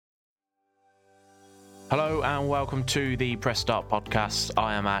Hello and welcome to the Press Start podcast.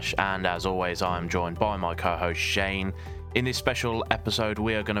 I am Ash, and as always, I am joined by my co-host Shane. In this special episode,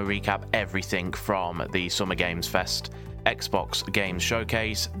 we are going to recap everything from the Summer Games Fest, Xbox Games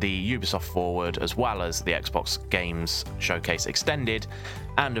Showcase, the Ubisoft Forward, as well as the Xbox Games Showcase Extended,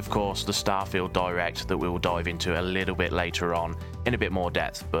 and of course the Starfield Direct that we will dive into a little bit later on in a bit more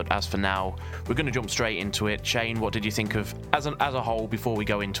depth. But as for now, we're going to jump straight into it. Shane, what did you think of, as a whole, before we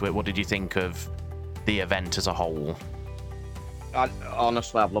go into it, what did you think of the event as a whole?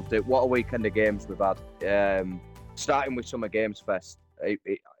 Honestly, I've loved it. What a weekend of games we've had. Starting with Summer Games Fest, that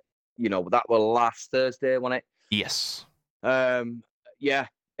was last Thursday, wasn't it? Yes. I've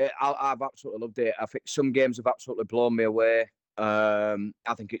absolutely loved it. I think some games have absolutely blown me away. I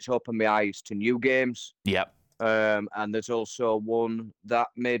think it's opened my eyes to new games. Yep. And there's also one that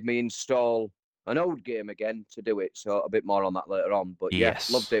made me install an old game again to do it. So a bit more on that later on. But Yes.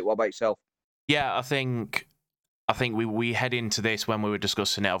 yeah, loved it. What about yourself? Yeah, I think we head into this when we were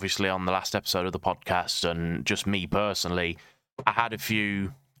discussing it, obviously, on the last episode of the podcast, and just me personally, I had a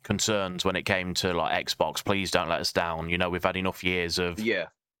few concerns when it came to like Xbox. Please don't let us down. You know, we've had enough years of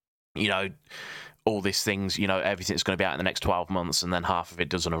all these things. Everything's going to be out in the next 12 months, and then half of it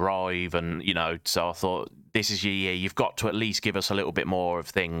doesn't arrive, and so I thought this is your year. You've got to at least give us a little bit more of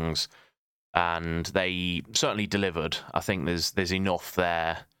things, and they certainly delivered. I think there's enough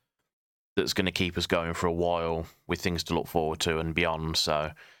there that's going to keep us going for a while with things to look forward to and beyond.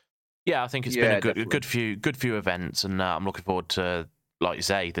 So, yeah, I think it's been a good few events, and I'm looking forward to, like you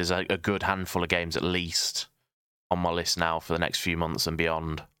say, there's a good handful of games at least on my list now for the next few months and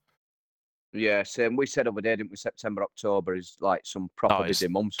beyond. Yeah, same. We said over there, didn't we? September, October is like some proper busy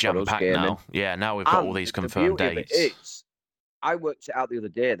months for us gaming. Now. Yeah, now we've got all these confirmed dates. I worked it out the other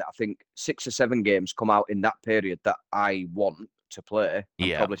day that I think 6 or 7 games come out in that period that I want to play.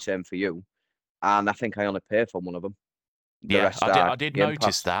 And probably same for you. And I think I only pay for one of them. I did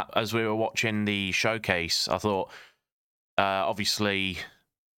notice that as we were watching the showcase. I thought, obviously,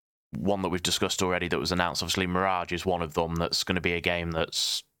 one that we've discussed already that was announced, obviously Mirage is one of them that's going to be a game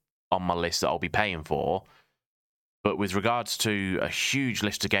that's on my list that I'll be paying for. But with regards to a huge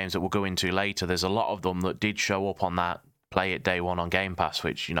list of games that we'll go into later, there's a lot of them that did show up on that Play It Day One on Game Pass,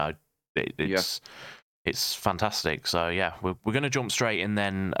 which, it's fantastic. So, yeah, we're going to jump straight in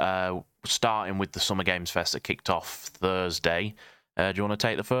then, starting with the Summer Games Fest that kicked off Thursday. Do you want to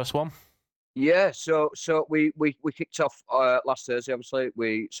take the first one? Yeah, so we kicked off last Thursday,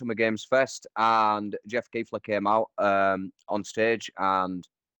 obviously, Summer Games Fest, and Jeff Keighley came out on stage and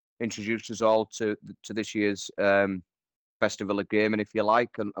introduced us all to this year's Festival of Gaming, if you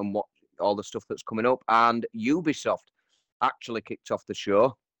like, and what all the stuff that's coming up. And Ubisoft actually kicked off the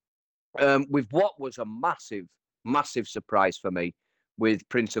show with what was a massive surprise for me with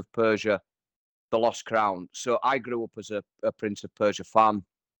Prince of Persia: The Lost Crown. So I grew up as a Prince of Persia fan,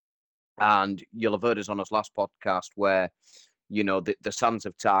 and you'll have heard us on our last podcast where the Sands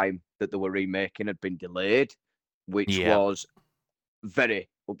of Time that they were remaking had been delayed, which was very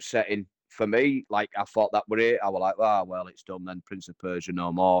upsetting for me. Like, I thought that were it. I was like, well, it's done then. Prince of Persia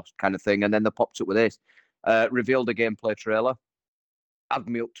no more, kind of thing. And then they popped up with this, revealed a gameplay trailer, had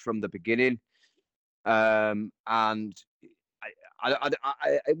me hooked from the beginning, and one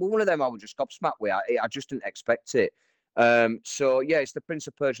of them I was just gobsmacked with. I just didn't expect it. So yeah, it's the Prince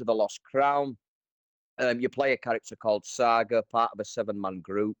of Persia: The Lost Crown. You play a character called Saga, part of a 7-man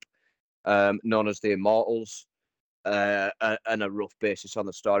group known as the Immortals. And a rough basis on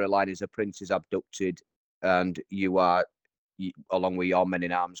the storyline is a prince is abducted, and you are, along with your men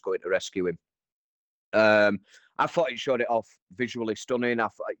in arms, going to rescue him. I thought it showed it off visually stunning. I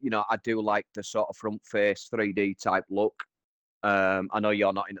do like the sort of front face 3D type look. I know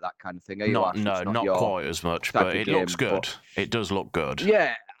you're not into that kind of thing, are you? Not quite as much, but it looks good. It does look good.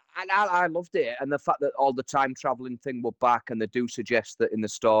 Yeah, and I loved it. And the fact that all the time traveling thing were back, and they do suggest that in the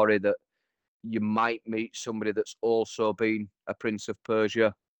story that you might meet somebody that's also been a Prince of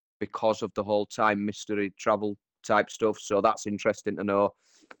Persia because of the whole time mystery travel type stuff. So that's interesting to know.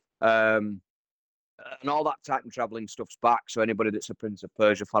 And all that time traveling stuff's back. So anybody that's a Prince of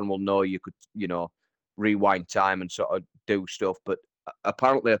Persia fan will know you could, rewind time and sort of do stuff. But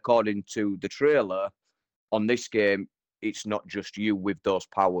apparently, according to the trailer on this game, it's not just you with those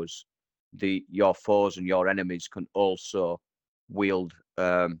powers. Your foes and your enemies can also wield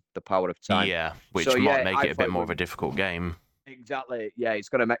the power of time. Yeah, which might make it a bit more of a difficult game. Exactly. Yeah, it's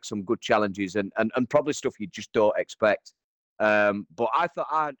going to make some good challenges and probably stuff you just don't expect. But I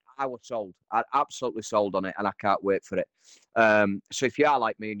thought I was sold. I absolutely sold on it, and I can't wait for it. So if you are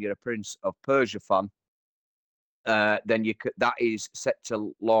like me and you're a Prince of Persia fan, then that is set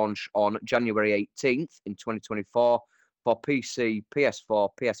to launch on January 18th in 2024 for PC, PS4,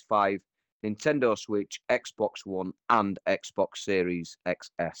 PS5, Nintendo Switch, Xbox One, and Xbox Series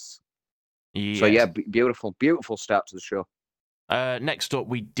XS. Yes. So yeah, beautiful start to the show. Next up,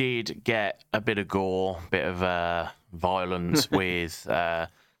 we did get a bit of gore, bit of violence with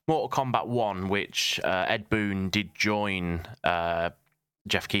Mortal Kombat 1, which Ed Boon did join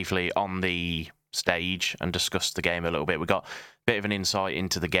Jeff Keighley on the stage and discuss the game a little bit. We got a bit of an insight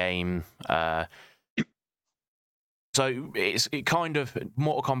into the game. So it kind of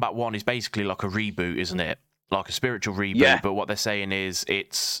Mortal Kombat 1 is basically like a reboot, isn't it? Like a spiritual reboot. Yeah. But what they're saying is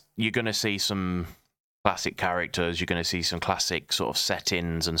you're going to see some classic characters, you're going to see some classic sort of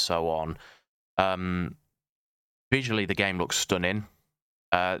settings and so on. Visually, the game looks stunning.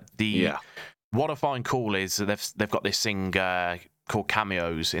 What I find cool is they've got this thing called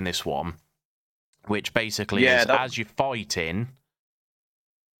cameos in this one, which basically is as you're fighting,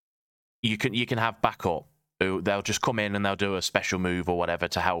 you can have backup. They'll just come in and they'll do a special move or whatever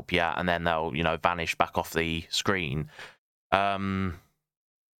to help you, and then they'll vanish back off the screen.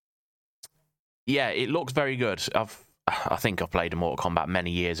 Yeah, it looks very good. I think I played a Mortal Kombat many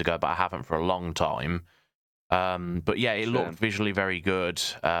years ago, but I haven't for a long time. But yeah, it looked visually very good.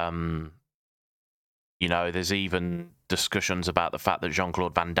 There's even discussions about the fact that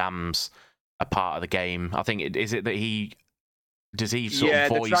Jean-Claude Van Damme's a part of the game. I think is it that does he sort of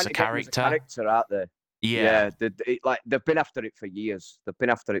voice a character? Character out there. Yeah, they've been after it for years.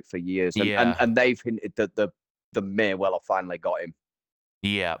 And they've hinted that they may well have finally got him.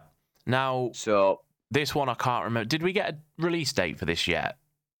 Yeah. Now, this one I can't remember. Did we get a release date for this yet?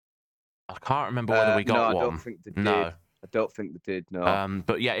 I can't remember whether we got one. I don't think they did. I don't think they did. No.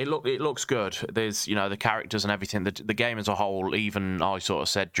 But yeah, it looks good. There's the characters and everything. The game as a whole, even I sort of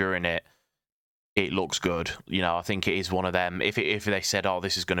said during it looks good. I think it is one of them. If they said, "Oh,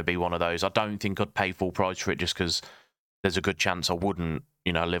 this is going to be one of those," I don't think I'd pay full price for it just because there's a good chance I wouldn't,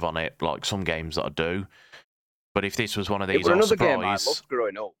 live on it like some games that I do. But if this was one of these, another game I loved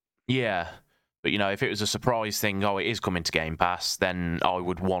growing up. Yeah, but if it was a surprise thing, it is coming to Game Pass, then I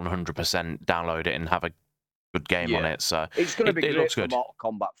would 100% download it and have a good game on it. So it's going to be great for Mortal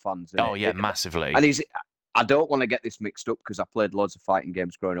Kombat fans. Massively. And I don't want to get this mixed up because I played loads of fighting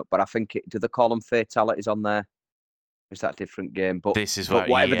games growing up, but I think do they call them fatalities on there? Is that a different game? But this is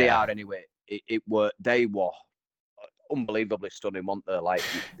whatever they are anyway. They were unbelievably stunning, weren't they? Like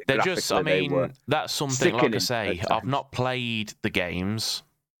they're just. I mean, that's something. Like I say, I've not played the games.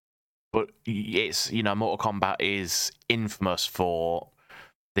 But it's, Mortal Kombat is infamous for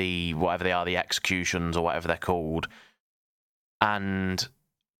the, whatever they are, the executions or whatever they're called. And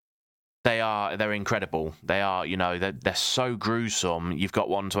they're incredible. They are, they're so gruesome. You've got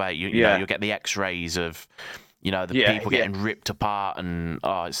ones where, you'll get the x-rays of, the people getting ripped apart and,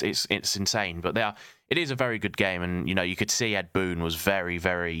 it's insane. But it is a very good game. And, you could see Ed Boon was very,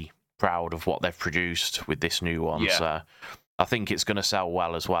 very proud of what they've produced with this new one. Yeah. So I think it's going to sell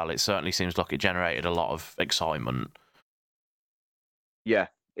well as well. It certainly seems like it generated a lot of excitement. Yeah,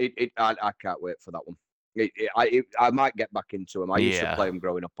 I can't wait for that one. I might get back into them. I used to play them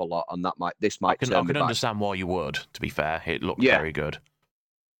growing up a lot, and this might. I can understand why you would. To be fair, it looked very good.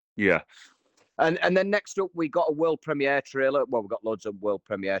 Yeah, and then next up we got a world premiere trailer. Well, we've got loads of world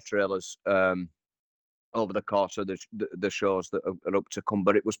premiere trailers over the course of the shows that are up to come.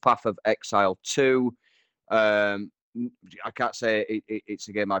 But it was Path of Exile 2. I can't say it's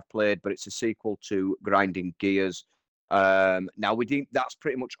a game I've played, but it's a sequel to Grinding Gears. Now that's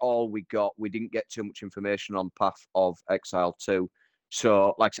pretty much all we got. We didn't get too much information on Path of Exile 2.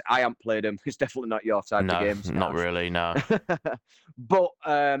 So, like I said, I haven't played them. It's definitely not your type of games. Not really, no. But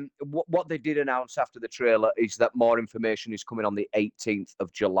what they did announce after the trailer is that more information is coming on the 18th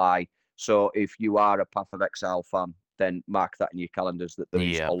of July. So if you are a Path of Exile fan, then mark that in your calendars that there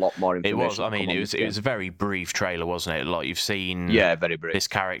is a lot more information. It was. I mean, it was a very brief trailer, wasn't it? Like you've seen, very brief. This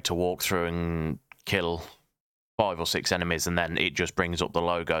character walk through and kill 5 or 6 enemies, and then it just brings up the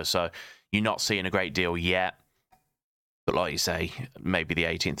logo. So you're not seeing a great deal yet. But like you say, maybe the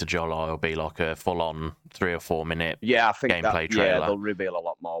 18th of July will be like a full-on 3 or 4 minute I think gameplay trailer. Yeah, they'll reveal a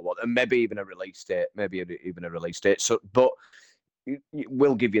lot more, and maybe even a release date. So, but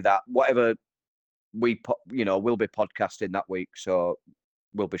we'll give you that. Whatever we'll be podcasting that week, so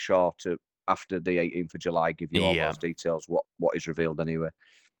we'll be sure to, after the 18th of July, give you all those details. What is revealed anyway.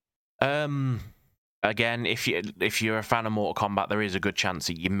 Again, if you're a fan of Mortal Kombat, there is a good chance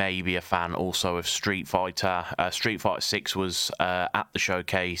that you may be a fan also of Street Fighter. Street Fighter 6 was at the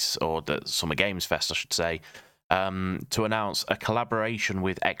showcase, or the Summer Games Fest, I should say. to announce a collaboration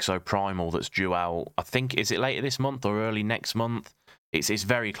with Exoprimal that's due out. I think, is it later this month or early next month? It's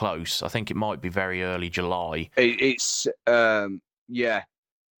very close. I think it might be very early July. It's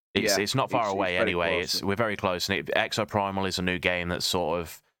It's not far away very anyway. close. We're very close. And Exoprimal is a new game that's sort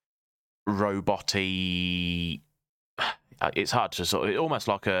of robot-y. It's hard to sort of, almost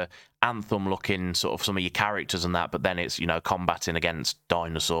like a Anthem looking sort of some of your characters and that, but then it's, combating against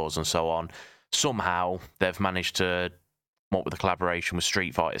dinosaurs and so on. Somehow they've managed to come up with a collaboration with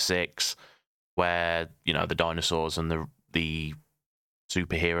Street Fighter 6, where, the dinosaurs and the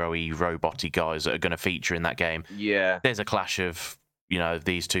superhero-y, robot-y guys that are going to feature in that game. Yeah. There's a clash of,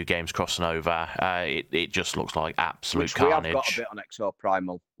 these two games crossing over. It just looks like absolute carnage. We have got a bit on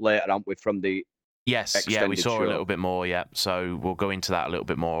Exoprimal later, haven't we, from the Yes, yeah, we saw show. a little bit more, yeah. So we'll go into that a little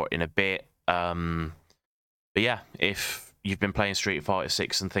bit more in a bit. But yeah, if you've been playing Street Fighter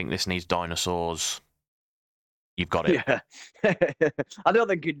 6 and think this needs dinosaurs, you've got it. Yeah. I don't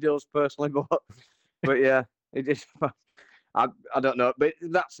think it does personally, but yeah, it is. I don't know, but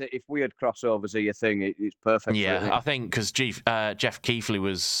that's it. If weird crossovers are your thing, it's perfect. Yeah, I think because Jeff Keighley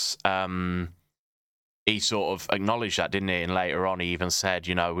was. He sort of acknowledged that, didn't he? And later on, he even said,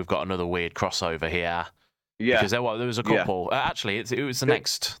 we've got another weird crossover here. Yeah. Because there was a couple. Yeah. Actually, it was the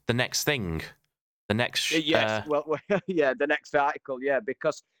next thing. The next. Yes. Yeah, the next article. Yeah,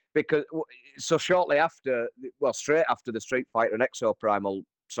 because so shortly after, straight after the Street Fighter and Exoprimal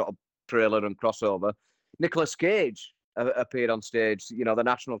sort of trailer and crossover, Nicolas Cage appeared on stage. The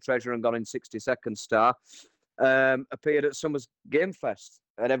National Treasure and Gone in 60 Seconds star appeared at Summer's Game Fest,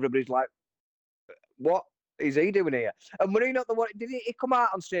 and everybody's like, what is he doing here? And were he not the one? Did he come out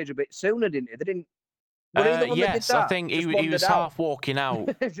on stage a bit sooner? Didn't he? They didn't. Yes, I think he was half walking out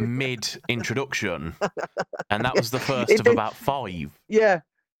mid introduction, and that was the first of about 5. Yeah.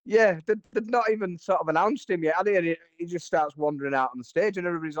 They'd not even sort of announced him yet. He just starts wandering out on the stage, and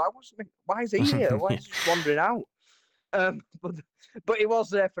everybody's like, "Why is he here? Why is he just wandering out?" But he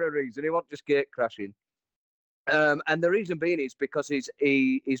was there for a reason. He wasn't just gate crashing. And the reason being is because he's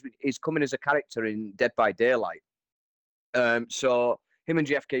coming as a character in Dead by Daylight. So him and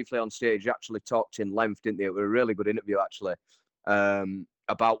Jeff Keighley on stage actually talked in length, didn't they? It was a really good interview, actually,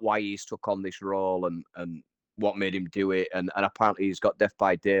 about why he's took on this role and what made him do it. And apparently he's got Death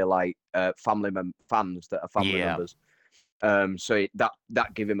by Daylight fans that are family members. So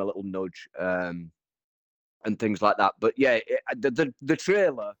that gave him a little nudge and things like that. But yeah, the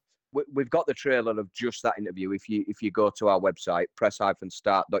trailer. We've got the trailer of just that interview. If you go to our website,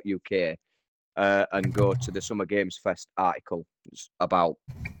 press-start.uk, and go to the Summer Games Fest article, it's about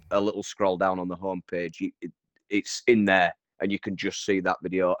a little scroll down on the homepage. It's in there, and you can just see that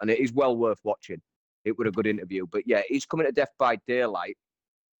video, and it is well worth watching. It was a good interview. But yeah, he's coming to Death by Daylight,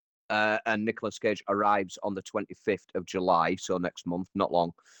 and Nicolas Cage arrives on the 25th of July, so next month, not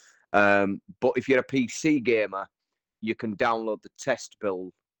long. But if you're a PC gamer, you can download the test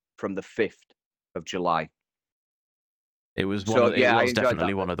build from the 5th of July. It was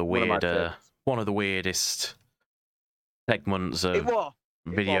definitely one of the weirdest segments of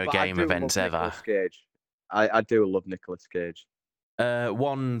video game events ever. I do love Nicolas Cage.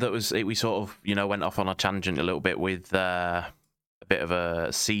 One that we sort of went off on a tangent a little bit with a bit of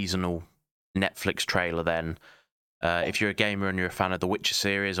a seasonal Netflix trailer. Then, if you're a gamer and you're a fan of the Witcher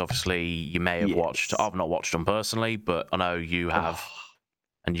series, obviously you may have watched. I've not watched them personally, but I know you have.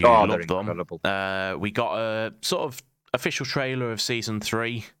 And you love them. Incredible. We got a sort of official trailer of season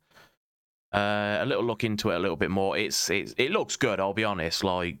 3. A little look into it a little bit more. It looks good. I'll be honest.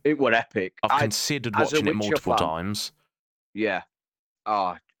 Like, it was epic. I've considered watching it multiple times. Yeah.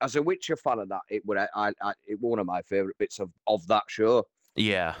 As a Witcher fan of that, it was one of my favourite bits of that show.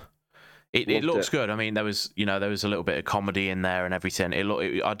 Yeah. It looks good. I mean, there was a little bit of comedy in there and everything.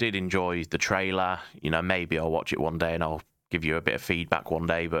 I did enjoy the trailer. Maybe I'll watch it one day and I'll give you a bit of feedback one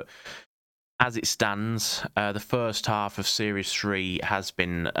day, but as it stands, the first half of Series 3 has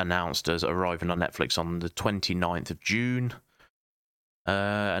been announced as arriving on Netflix on the 29th of June.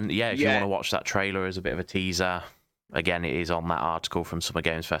 And yeah, if you want to watch that trailer as a bit of a teaser, again, it is on that article from Summer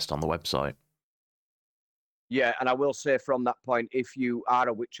Games Fest on the website. Yeah, and I will say from that point, if you are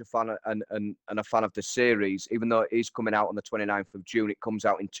a Witcher fan and a fan of the series, even though it is coming out on the 29th of June, it comes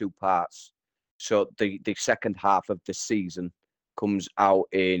out in 2 parts. So the second half of the season comes out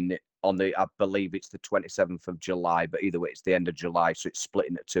I believe it's the 27th of July, but either way, it's the end of July, so it's split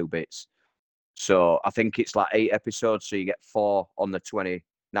into 2 bits. So I think it's like 8 episodes, so you get 4 on the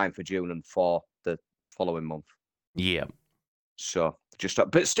 29th of June and 4 the following month. Yeah. So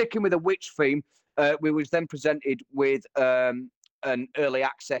but sticking with the Witch theme, we was then presented with an early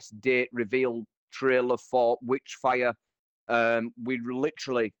access date reveal trailer for Witchfire. We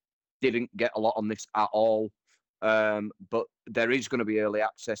literally didn't get a lot on this at all, but there is going to be early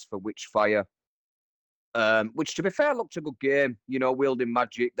access for Witchfire, which, to be fair, looked a good game. You know, wielding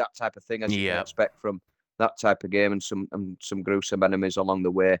magic, that type of thing, as you can expect from that type of game, and some gruesome enemies along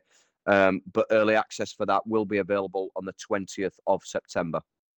the way. But early access for that will be available on the 20th of September.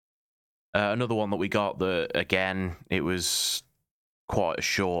 Another one that we got, that again, it was quite a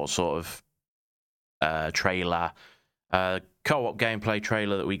short sort of trailer. Co-op gameplay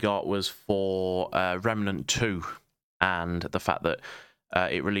trailer that we got was for Remnant 2, and the fact that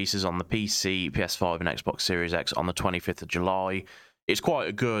it releases on the PC, PS5, and Xbox Series X on the 25th of July. It's quite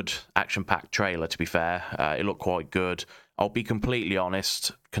a good action-packed trailer, to be fair. It looked quite good. I'll be completely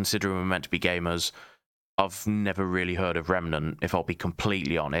honest, considering we're meant to be gamers, I've never really heard of Remnant, if I'll be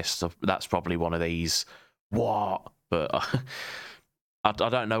completely honest. That's probably one of these, what? But I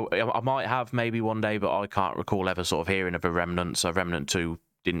don't know. I might have maybe one day, but I can't recall ever sort of hearing of a Remnant. So Remnant 2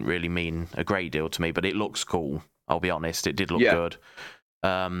 didn't really mean a great deal to me, but it looks cool. I'll be honest. It did look good.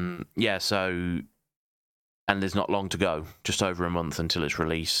 So... And there's not long to go, just over a month until it's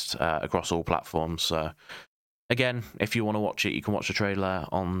released across all platforms. So, again, if you want to watch it, you can watch the trailer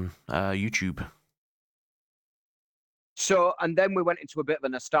on YouTube. So, and then we went into a bit of a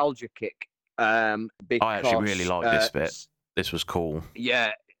nostalgia kick. Because I actually really liked this bit. This was cool.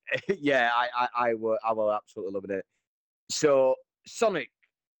 Yeah, I will absolutely love it. So, Sonic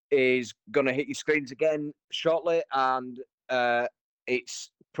is going to hit your screens again shortly, and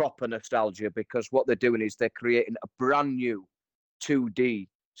it's proper nostalgia, because what they're doing is they're creating a brand new 2D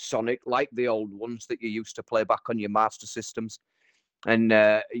Sonic, like the old ones that you used to play back on your Master Systems and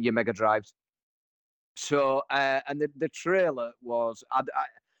your Mega Drives. So, and the trailer was,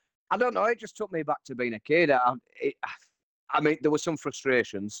 I don't know, it just took me back to being a kid. I mean, there were some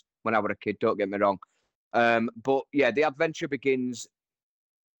frustrations when I was a kid, don't get me wrong. But yeah, the adventure begins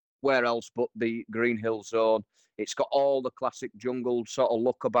where else but the Green Hill Zone. It's got all the classic jungle sort of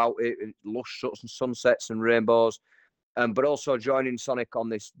look about it, lush sunsets and rainbows. But also joining Sonic on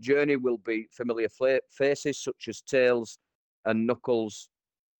this journey will be familiar faces such as Tails and Knuckles,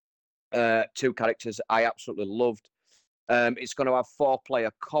 two characters I absolutely loved. It's going to have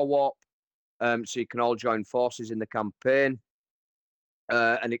 4-player co-op, so you can all join forces in the campaign,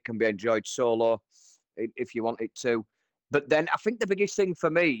 and it can be enjoyed solo if you want it to. But then I think the biggest thing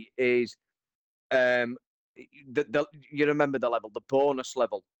for me is you remember the level, the bonus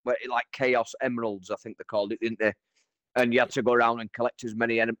level, where like Chaos Emeralds, I think they called it, didn't they? And you had to go around and collect as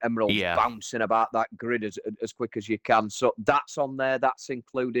many emeralds, bouncing about that grid as quick as you can. So that's on there, that's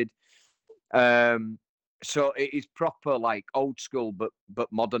included. So it is proper like old school, but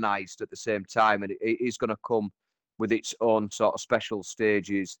modernized at the same time, and it is going to come with its own sort of special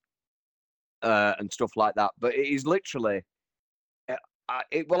stages and stuff like that. But it is literally.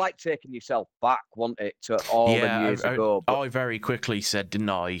 It was like taking yourself back, wasn't it, to all them years ago? But I very quickly said, didn't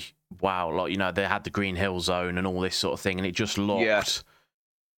I? Wow, like, you know, they had the Green Hill Zone and all this sort of thing, and it just looked. Yeah.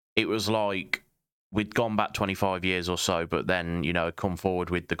 It was like we'd gone back 25 years or so, but then, you know, come forward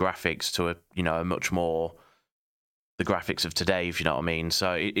with the graphics to a much more the graphics of today, if you know what I mean.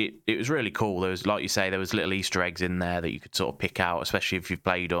 So it was really cool. There was, like you say, there was little Easter eggs in there that you could sort of pick out, especially if you've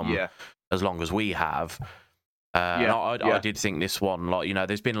played them as long as we have. I did think this one, like, you know,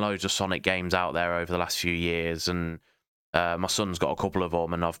 there's been loads of Sonic games out there over the last few years, and my son's got a couple of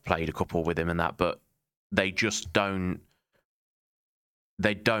them, and I've played a couple with him and that, but they just don't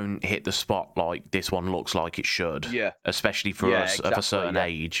hit the spot like this one looks like it should. Yeah. Especially for us of a certain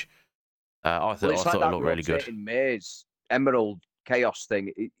age. I thought it looked really good. Maze, Emerald Chaos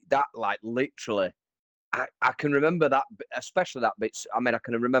thing, that like literally. I can remember that, especially that bit. I mean, I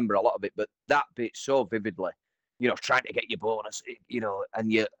can remember a lot of it, but that bit so vividly. You know, trying to get your bonus, you know,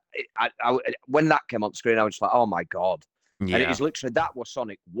 and when that came on screen, I was just like, oh my God. Yeah. And it is literally, that was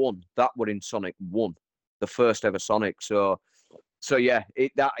Sonic 1. That were in Sonic 1, the first ever Sonic. So yeah,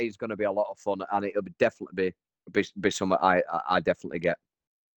 that is going to be a lot of fun, and it'll definitely be something I definitely get.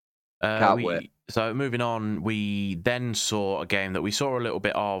 Can't wait. So moving on, we then saw a game that we saw a little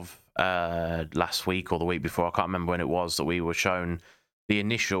bit of last week or the week before. I can't remember when it was that we were shown the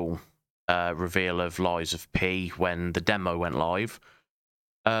initial reveal of Lies of P when the demo went live.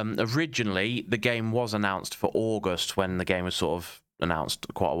 Originally, the game was announced for August when the game was sort of announced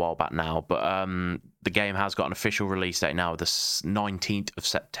quite a while back now, but the game has got an official release date now, the 19th of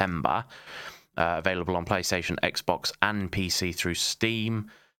September, available on PlayStation, Xbox, and PC through Steam.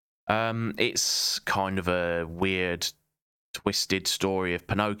 It's kind of a weird, twisted story of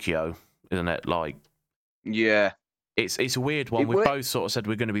Pinocchio, isn't it? Like, yeah. It's a weird one. It We worked. both sort of said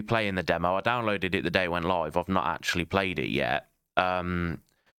we're going to be playing the demo. I downloaded it the day it went live. I've not actually played it yet.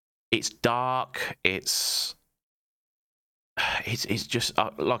 It's dark. It's just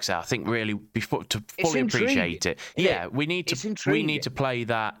like I say. I think really before to fully appreciate it, we need to play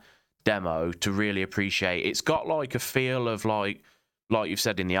that demo to really appreciate. It's got like a feel of like you've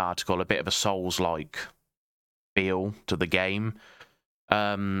said in the article, a bit of a Souls-like feel to the game.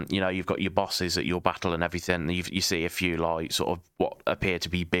 You've got your bosses at your battle and everything. You see a few like sort of what appear to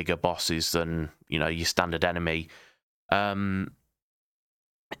be bigger bosses than your standard enemy.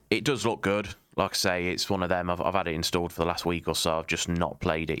 It does look good. Like I say, it's one of them. I've had it installed for the last week or so. I've just not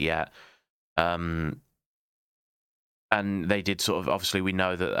played it yet. And they did sort of, obviously we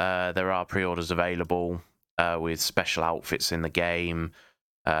know that there are pre-orders available with special outfits in the game,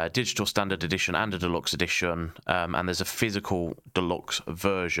 digital standard edition and a deluxe edition, and there's a physical deluxe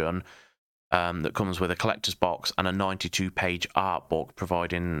version that comes with a collector's box and a 92-page art book,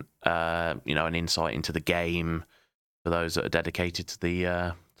 providing an insight into the game for those that are dedicated to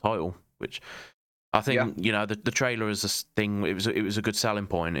the title. Which I think the trailer is a thing. It was a good selling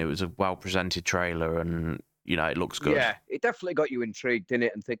point. It was a well presented trailer, and it looks good. Yeah, it definitely got you intrigued, didn't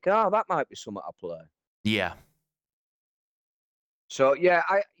it? And think, oh, that might be something I'll play. Yeah. So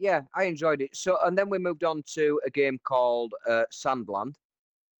I enjoyed it. So and then we moved on to a game called Sandland.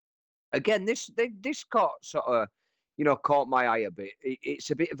 Again, this caught sort of caught my eye a bit. It's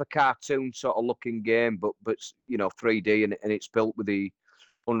a bit of a cartoon sort of looking game, but 3D, and it's built with the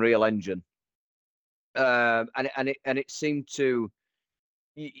Unreal Engine. And it seemed to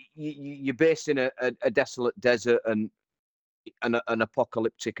you're based in a desolate desert, and an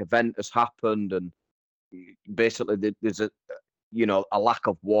apocalyptic event has happened, and basically there's a lack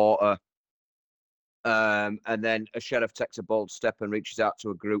of water. And then a sheriff takes a bold step and reaches out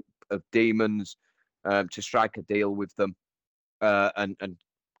to a group of demons to strike a deal with them, and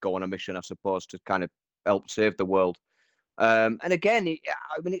go on a mission, I suppose, to kind of help save the world. And again,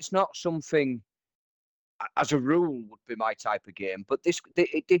 it's not something, as a rule, would be my type of game, but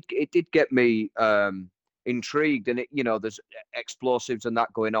it did get me intrigued, and there's explosives and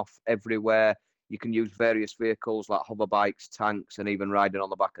that going off everywhere. You can use various vehicles like hover bikes, tanks, and even riding on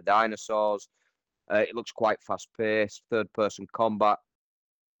the back of dinosaurs. It looks quite fast-paced, third-person combat,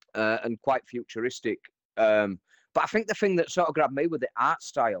 and quite futuristic. But I think the thing that sort of grabbed me was the art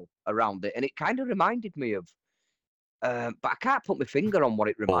style around it, and it kind of reminded me of, but I can't put my finger on what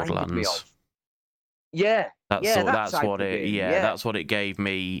it reminded me of. Yeah, that's what it gave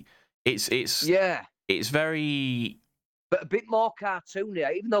me. It's very, but a bit more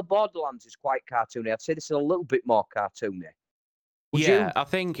cartoony. Even though Borderlands is quite cartoony, I'd say this is a little bit more cartoony. Would you? I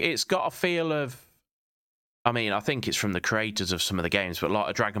think it's got a feel of. I mean, I think it's from the creators of some of the games, but like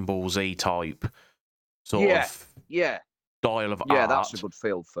a Dragon Ball Z type sort of style of art. Yeah, that's a good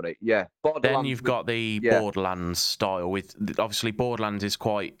feel for it. Yeah. Then you've got the Borderlands style with, obviously Borderlands is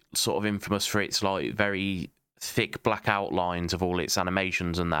quite sort of infamous for its like very thick black outlines of all its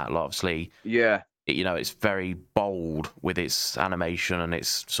animations and that. Like, obviously, it's very bold with its animation and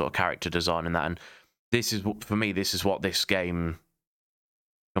its sort of character design and that. And this is what this game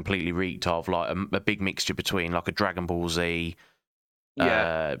completely reeked of, like a big mixture between like a Dragon Ball Z,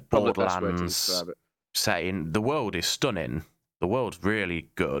 Borderlands setting. The world is stunning. The world's really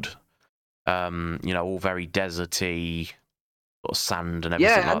good. All very deserty, sort of sand and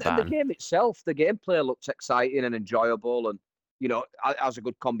everything like that. And the game itself, the gameplay looks exciting and enjoyable, and has a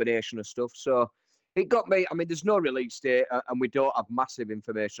good combination of stuff. So it got me. I mean, there's no release date, and we don't have massive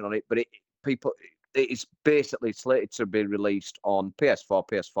information on it, but it's basically slated to be released on PS4,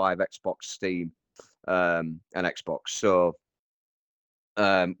 PS5, Xbox, Steam, and Xbox. So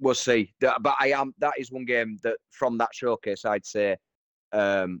we'll see. But that is one game that from that showcase, I'd say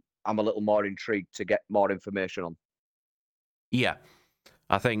I'm a little more intrigued to get more information on. Yeah.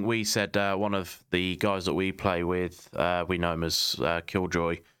 I think we said one of the guys that we play with, we know him as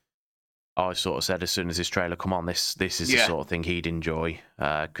Killjoy. I sort of said as soon as this trailer come on, this is the sort of thing he'd enjoy.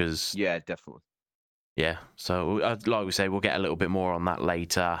 Because definitely. Yeah, so like we say, we'll get a little bit more on that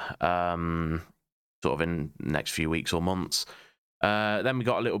later, sort of in the next few weeks or months. Then we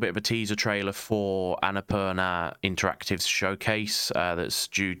got a little bit of a teaser trailer for Annapurna Interactive's showcase that's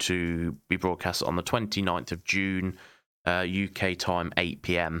due to be broadcast on the 29th of June, UK time, 8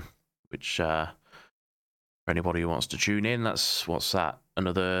 p.m, which for anybody who wants to tune in, what's that,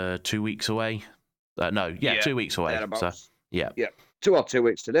 another 2 weeks away? 2 weeks away. So, yeah. 2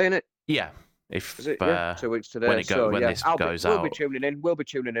 weeks today, isn't it? Yeah. 2 weeks today. When this goes out. We'll be tuning in,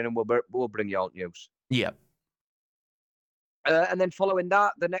 and we'll bring you all news. Yeah. And then following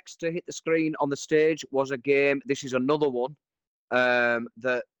that, the next to hit the screen on the stage was a game. This is another one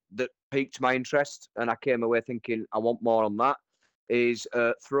that piqued my interest, and I came away thinking I want more on that. Is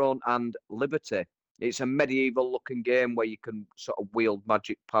Throne and Liberty. It's a medieval-looking game where you can sort of wield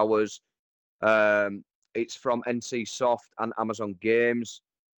magic powers. It's from NC Soft and Amazon Games,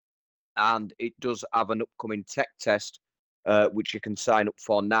 and it does have an upcoming tech test, which you can sign up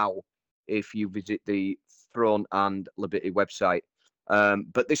for now if you visit the Throne and Liberty website.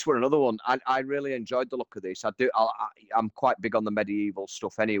 But this were another one. I really enjoyed the look of this. I'm quite big on the medieval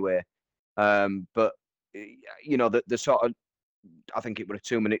stuff anyway. But you know, the sort of, I think it was a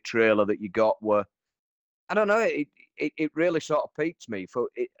 2-minute trailer that you got were, I don't know, it really sort of piqued me for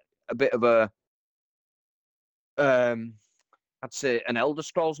a bit of a I'd say an Elder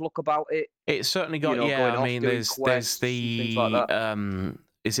Scrolls look about it. It's certainly got, going I off, mean, doing there's quests, things like the that.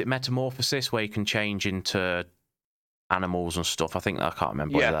 is it Metamorphosis where you can change into animals and stuff? I think I can't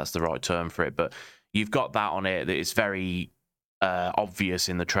remember whether that's the right term for it, but you've got that on it. That it's very obvious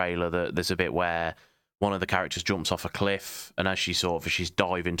in the trailer that there's a bit where one of the characters jumps off a cliff, and as she's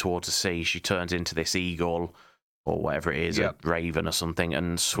diving towards the sea, she turns into this eagle or whatever it is, a raven or something,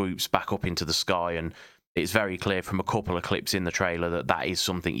 and swoops back up into the sky. And it's very clear from a couple of clips in the trailer that that is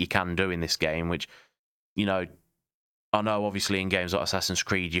something you can do in this game, which, you know, I know obviously in games like Assassin's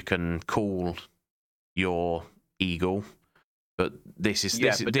Creed you can call your eagle, but this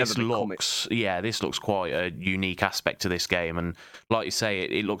looks quite a unique aspect to this game, and like you say,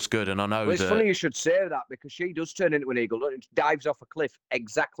 it looks good. And I know it's funny you should say that, because she does turn into an eagle and dives off a cliff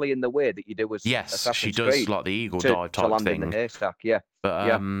exactly in the way that you do as Assassin's she Creed, does, like the eagle dive type to land thing. in the haystack.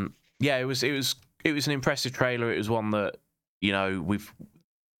 But it was an impressive trailer. It was one that, you know,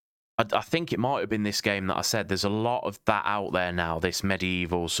 I think it might have been this game that I said there's a lot of that out there now, this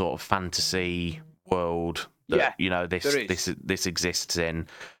medieval sort of fantasy world that, you know, this exists in.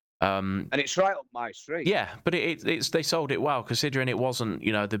 And it's right up my street. Yeah, but they sold it well, considering it wasn't,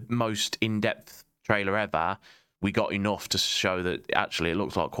 you know, the most in-depth trailer ever. We got enough to show that actually it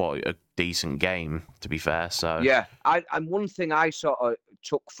looks like quite a decent game, to be fair. So yeah, and one thing I sort of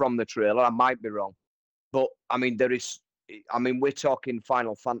took from the trailer, I might be wrong, but I mean we're talking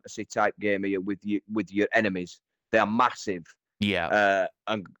Final Fantasy type game here with your enemies. They're massive. Yeah.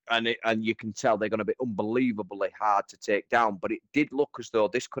 And you can tell they're going to be unbelievably hard to take down. But it did look as though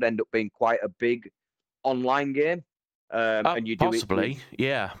this could end up being quite a big online game. And you do possibly, it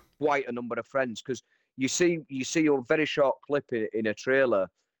with quite a number of friends, because you see a very short clip in a trailer,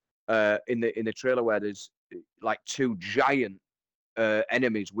 in the trailer where there's like 2 giant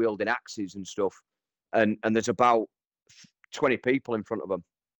enemies wielding axes and stuff, and there's about 20 people in front of them,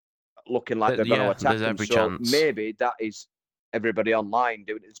 looking like they're going to attack them. So maybe that is everybody online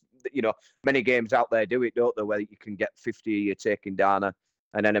doing it. You know, many games out there do it, don't they, where you can get 50 you're taking down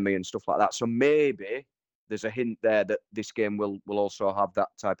an enemy and stuff like that. So maybe there's a hint there that this game will also have that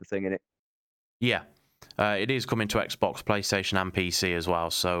type of thing in it. Yeah. It is coming to Xbox, PlayStation, and PC as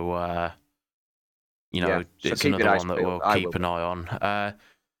well. So, it's another one that we'll keep an eye on.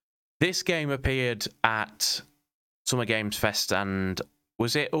 This game appeared at Summer Games Fest, and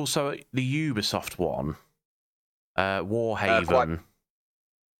was it also the Ubisoft one? Warhaven.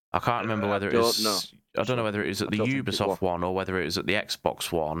 I can't remember whether it was. I don't know whether it was at the Ubisoft one or whether it was at the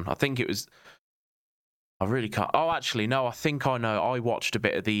Xbox one. I think it was. I really can't. Oh, actually, no. I think I know. I watched a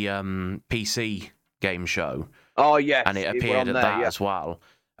bit of the PC game show. Oh, yes. And it appeared at that as well.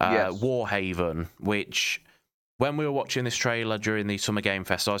 Warhaven, which, when we were watching this trailer during the Summer Game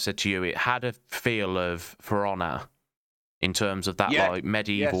Fest, I said to you, it had a feel of For Honor in terms of that like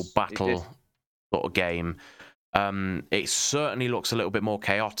medieval battle sort of game. It certainly looks a little bit more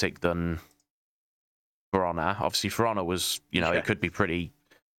chaotic than For Honor. Obviously, For Honor was, it could be pretty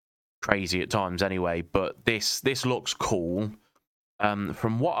crazy at times anyway, but this looks cool.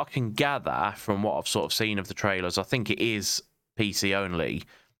 From what I can gather, from what I've sort of seen of the trailers, I think it is PC only.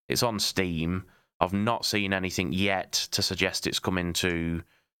 It's on Steam. I've not seen anything yet to suggest it's coming to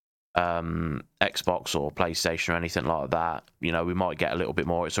Xbox or PlayStation or anything like that. We might get a little bit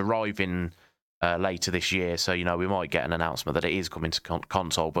more. It's arriving later this year, so we might get an announcement that it is coming to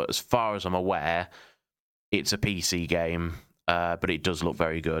console. But as far as I'm aware, it's a PC game, but it does look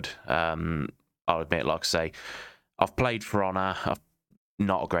very good. I'll admit, like I say, I've played For Honor.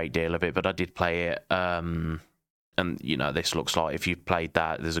 Not a great deal of it, but I did play it. And this looks like if you've played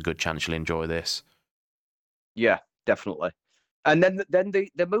that, there's a good chance you'll enjoy this. Yeah, definitely. And then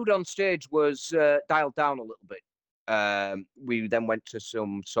the mood on stage was dialed down a little bit. We then went to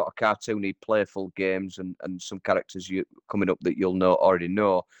some sort of cartoony, playful games and some characters coming up that you'll already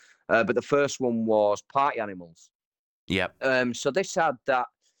know. But the first one was Party Animals. Yep. So this had that.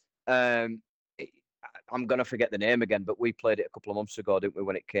 Um, I'm gonna forget the name again, but we played it a couple of months ago, didn't we?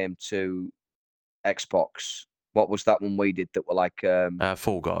 When it came to Xbox, what was that one we did that were like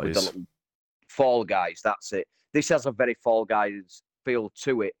Fall with the Guys. little Fall Guys? That's it. This has a very Fall Guys feel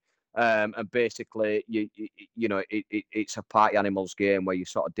to it, and basically, you know, it's a party animals game where you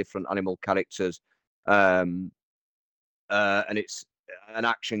sort of different animal characters, and it's an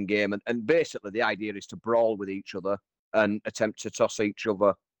action game, and basically the idea is to brawl with each other and attempt to toss each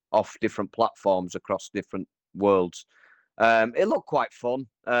other off different platforms across different worlds. It looked quite fun,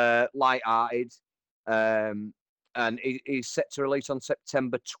 light-hearted, and it's set to release on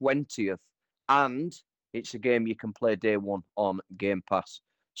September 20th, and it's a game you can play day one on Game Pass.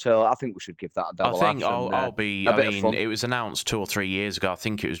 So I think we should give that a I double think ash and I'll be. a I bit of mean, fun. it was announced 2 or 3 years ago. I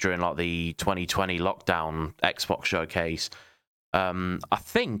think it was during like the 2020 lockdown Xbox showcase. I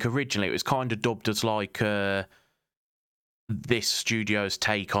think originally it was kind of dubbed as like this studio's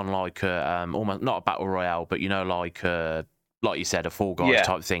take on like almost not a battle royale, but you know, like you said, a Fall Guys Yeah,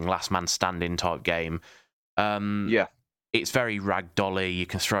 type thing, last man standing type game. yeah. It's very ragdolly. You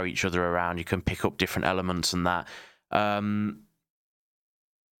can throw each other around. You can pick up different elements and that. I'm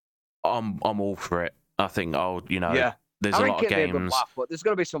all for it. I think Yeah. there's I a think lot of it'd be a good games. laugh, but there's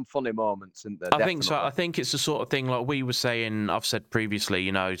going to be some funny moments, isn't there? I think so. Definitely. I think it's the sort of thing like we were saying. I've said previously,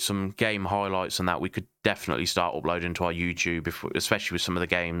 you know, some game highlights and that we could definitely start uploading to our YouTube, especially with some of the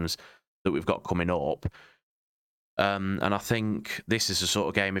games that we've got coming up. And I think this is the sort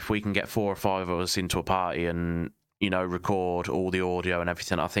of game if we can get 4 or 5 of us into a party and you know record all the audio and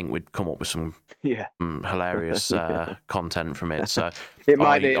everything, I think we'd come up with some Yeah. hilarious content from it. So It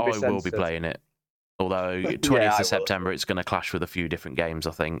might need to I be will be censored. playing it. Although 20th Yeah, I will of as September, well. it's going to clash with a few different games,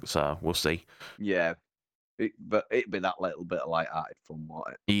 I think. So we'll see. Yeah. But it'd be that little bit of light-hearted fun,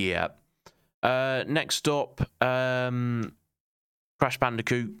 won't it? Yeah. Next up, Crash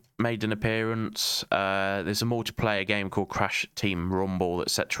Bandicoot made an appearance. There's a multiplayer game called Crash Team Rumble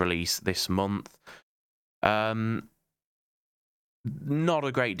that's set to release this month. Not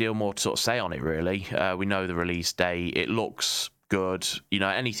a great deal more to sort of say on it, really. We know the release date. It looks good. You know,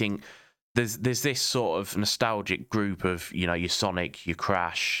 anything. There's this sort of nostalgic group of, you know, your Sonic, your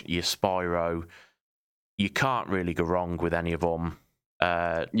Crash, your Spyro. You can't really go wrong with any of them.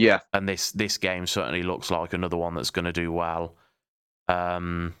 Yeah. And this game certainly looks like another one that's going to do well.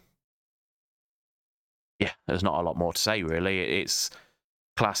 Yeah, there's not a lot more to say, really. It's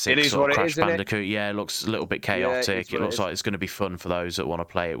classic It is sort what of it Crash is, isn't it? Bandicoot. Yeah, it looks a little bit Yeah, it is chaotic. It what it looks is. like it's going to be fun for those that want to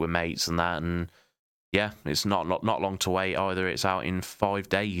play it with mates and that. And yeah, it's not long to wait either. It's out in 5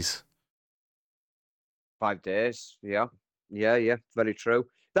 days. 5 days. Yeah. Yeah. Very true.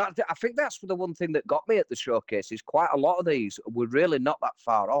 I think that's the one thing that got me at the showcase is quite a lot of these were really not that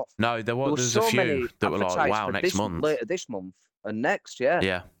far off. No, There were there's a so few many that were like, advertised wow, for next this month. later this month and next. Yeah.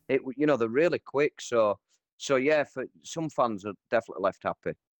 Yeah. You know, they're really quick. So yeah, for some fans are definitely left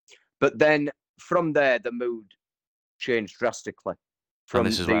happy. But then from there, the mood changed drastically. And From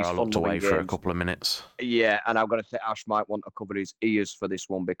this is where these I looked fun-loving away for a games. couple of minutes. Yeah, and I'm going to say Ash might want to cover his ears for this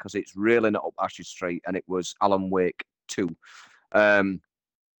one because it's really not up Ash's street, and it was Alan Wake 2. So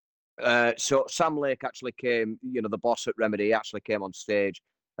Sam Lake actually came, you know, the boss at Remedy actually came on stage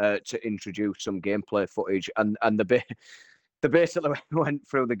to introduce some gameplay footage, and they basically went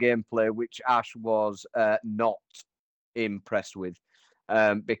through the gameplay, which Ash was not impressed with.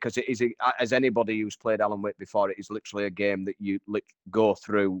 Because it is, as anybody who's played Alan Wake before, it is literally a game that you go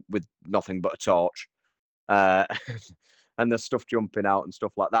through with nothing but a torch, and there's stuff jumping out and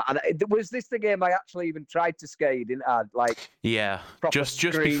stuff like that. And was this the game I actually even tried to scare you, didn't I? Like, yeah, proper just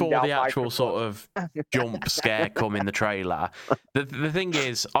screamed before out the actual sort microphones. of jump scare come in the trailer. The thing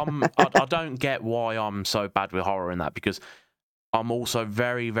is, I don't get why I'm so bad with horror in that, because I'm also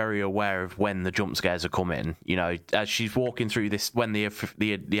very, very aware of when the jump scares are coming. You know, as she's walking through this, when the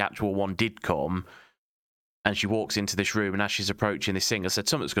actual one did come, and she walks into this room, and as she's approaching this thing, I said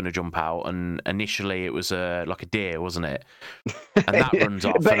something's going to jump out, and initially it was like a deer, wasn't it? And that runs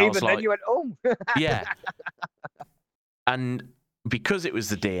off, But and I was even then, like, you went, oh, yeah. And because it was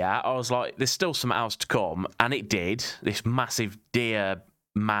the deer, I was like, there's still something else to come, and it did. This massive deer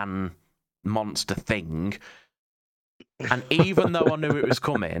man monster thing. And even though I knew it was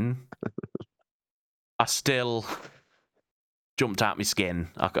coming, I still jumped out my skin.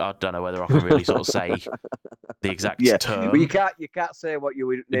 I don't know whether I can really sort of say the exact term. Well, you can't say what you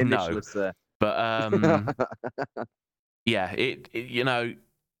would initially say. But yeah, it you know,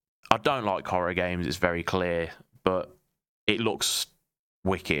 I don't like horror games. It's very clear, but it looks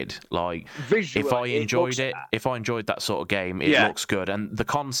wicked. Like, Visually, if I enjoyed that sort of game, it looks good. And the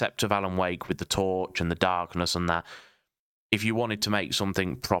concept of Alan Wake with the torch and the darkness and that, if you wanted to make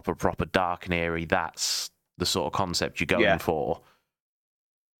something proper dark and eerie, that's the sort of concept you're going for.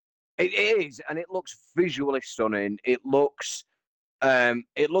 It is, and it looks visually stunning. It looks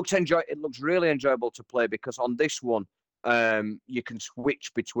really enjoyable to play, because on this one, you can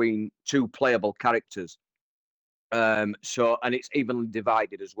switch between two playable characters. And it's evenly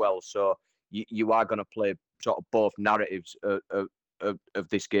divided as well. So you are going to play sort of both narratives of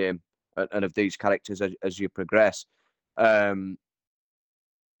this game and of these characters as you progress.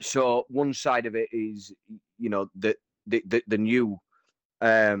 So one side of it is, the new.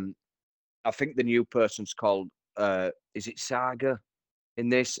 I think the new person's called. Is it Saga in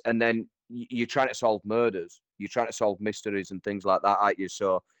this? And then you're trying to solve murders. You're trying to solve mysteries and things like that, aren't you?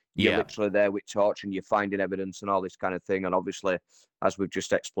 So you're literally there with torch and you're finding evidence and all this kind of thing. And obviously, as we've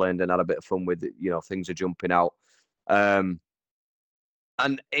just explained and had a bit of fun with, things are jumping out. Honestly,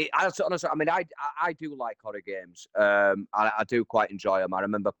 I mean, I do like horror games. I do quite enjoy them. I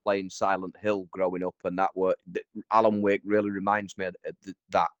remember playing Silent Hill growing up, and Alan Wake really reminds me of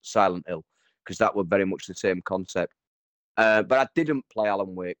that Silent Hill, because that was very much the same concept. But I didn't play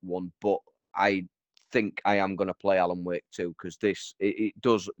Alan Wake 1, but I think I am going to play Alan Wake 2, because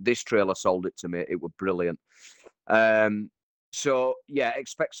this trailer sold it to me. It was brilliant. So yeah,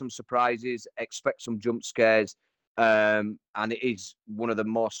 expect some surprises, expect some jump scares. And it is one of the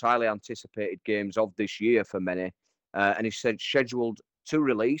most highly anticipated games of this year for many. And it's scheduled to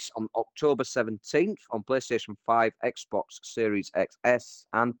release on October 17th on PlayStation 5, Xbox Series XS,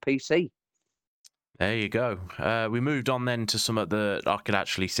 and PC. There you go. We moved on then to some of the I could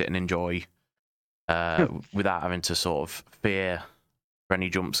actually sit and enjoy without having to sort of fear for any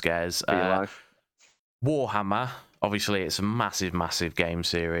jump scares. Warhammer, obviously, it's a massive game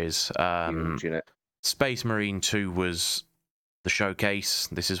series. Huge, isn't it? Space Marine 2 was the showcase.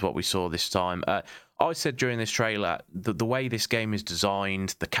 This is what we saw this time. I said during this trailer that the way this game is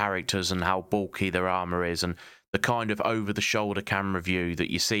designed, the characters and how bulky their armor is, and the kind of over-the-shoulder camera view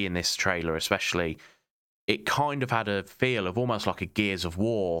that you see in this trailer especially, it kind of had a feel of almost like a Gears of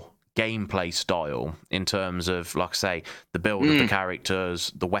War gameplay style in terms of, like I say, the build of the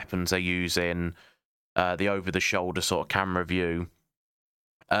characters, the weapons they're using, the over-the-shoulder sort of camera view.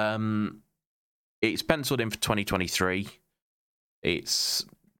 It's penciled in for 2023.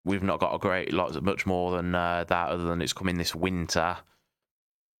 We've not got much more than that, other than it's coming this winter.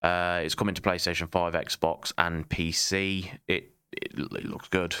 It's coming to PlayStation 5, Xbox, and PC. It looks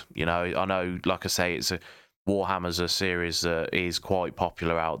good. I know, like I say, Warhammer's a series that is quite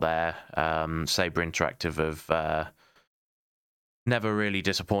popular out there. Saber Interactive have never really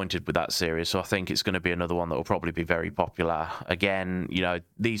disappointed with that series, so I think it's going to be another one that will probably be very popular. Again,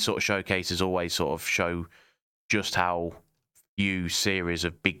 these sort of showcases always sort of show just how few series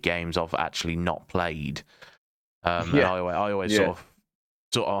of big games I've actually not played. And I always sort of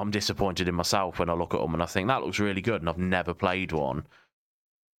I'm disappointed in myself when I look at them and I think that looks really good, and I've never played one.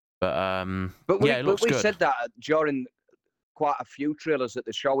 But it looks good. We said that during quite a few trailers at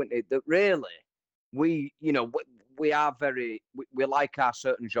the show, isn't it? That really, we like our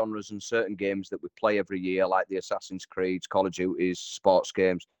certain genres and certain games that we play every year, like the Assassin's Creed, Call of Duty, sports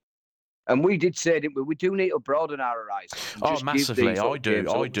games. And we did say, didn't we? We do need to broaden our horizons. Oh, massively. I do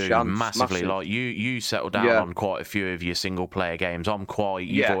massively. Like you settle down on quite a few of your single player games.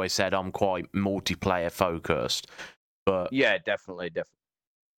 You've always said I'm quite multiplayer focused. But yeah, definitely.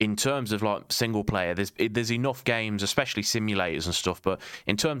 In terms of like single player, there's enough games, especially simulators and stuff. But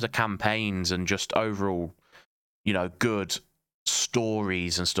in terms of campaigns and just overall, good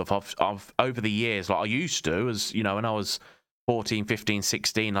stories and stuff, I've over the years, like I used to, as when I was 14, 15,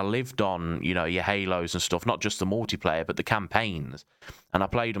 16, I lived on, your Halos and stuff, not just the multiplayer, but the campaigns. And I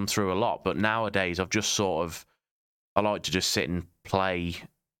played them through a lot. But nowadays, I've just I like to just sit and play,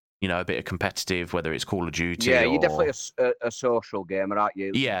 a bit of competitive, whether it's Call of Duty. Yeah, you're definitely a social gamer, aren't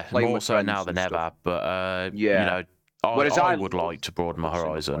you? Yeah, more so now than ever. But, I would like to broaden my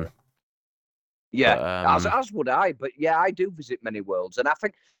horizon. Yeah, but, as would I. But yeah, I do visit many worlds. And I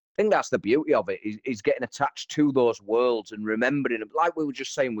think that's the beauty of it, is getting attached to those worlds and remembering them. Like we were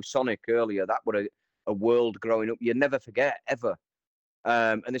just saying with Sonic earlier, that was a world growing up you never forget, ever.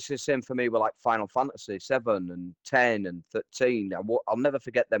 And it's the same for me with like Final Fantasy 7 and 10 and 13. I'll never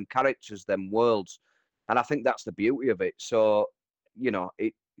forget them characters, them worlds. And I think that's the beauty of it. So,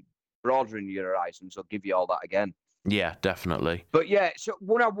 broadening your horizons will give you all that again. Yeah, definitely. But yeah, so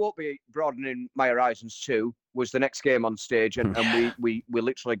what I won't be broadening my horizons to was the next game on stage, and we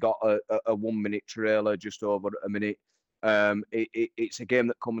literally got a 1 minute trailer, just over a minute. It's a game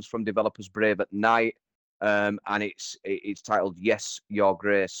that comes from developers Brave at Night, and it's titled Yes, Your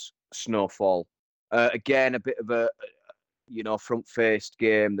Grace, Snowfall. Again, a bit of a front-faced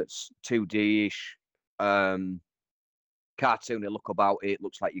game that's 2D-ish, cartoony look about it.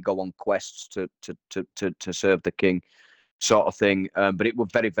 Looks like you go on quests to serve the king, sort of thing. But it was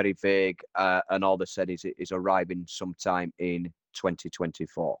very, very vague, and all they said is it is arriving sometime in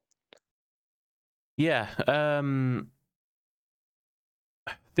 2024. Yeah.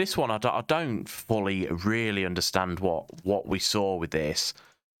 This one, I don't fully really understand what we saw with this.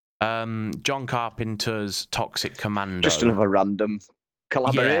 John Carpenter's Toxic Commando. Just another random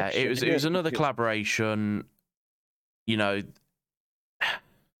collaboration. Yeah, it was another collaboration. I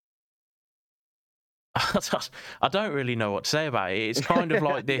don't really know what to say about it. It's kind of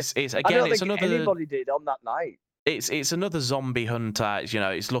like this. It's again, I don't it's think another. Anybody did on that night. It's another zombie hunter.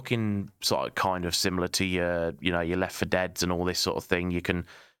 It's looking sort of kind of similar to your Left 4 Deads and all this sort of thing. You can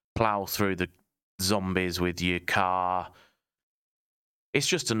plow through the zombies with your car.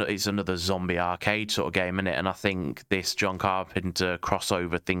 It's another zombie arcade sort of game, isn't it? And I think this John Carpenter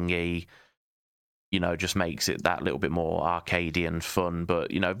crossover thingy, just makes it that little bit more arcadey and fun.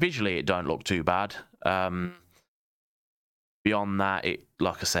 But visually, it don't look too bad. Beyond that, it,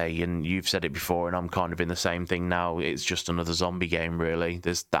 like I say, and you've said it before, and I'm kind of in the same thing now. It's just another zombie game, really.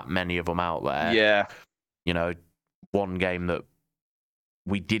 There's that many of them out there. Yeah. One game that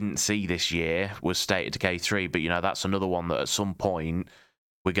we didn't see this year was State of Decay 3, but that's another one that at some point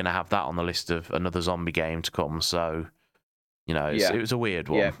we're going to have that on the list of another zombie game to come. So, it was a weird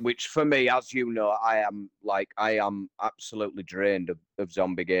one. Yeah, which for me, as you know, I am absolutely drained of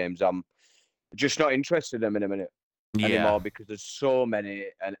zombie games. I'm just not interested in them in a minute. Anymore because there's so many,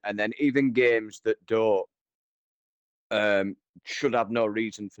 and then even games that don't should have no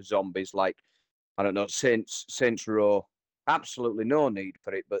reason for zombies, like I don't know, Saints Row, absolutely no need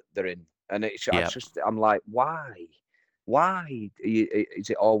for it, but they're in, and it's just I'm like, why is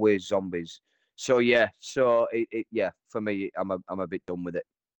it always zombies? So yeah, for me, I'm a bit done with it.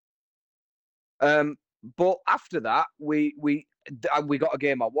 But after that, we got a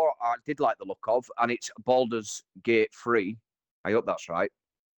game I did like the look of, and it's Baldur's Gate 3. I hope that's right.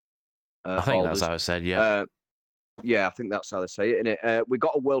 I think that's how I said, yeah. Yeah, I think that's how they say it, innit? We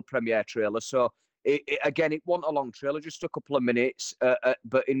got a world premiere trailer, so it wasn't a long trailer, just a couple of minutes,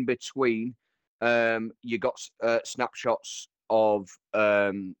 but in between, you got snapshots of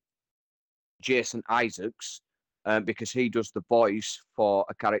Jason Isaacs, because he does the voice for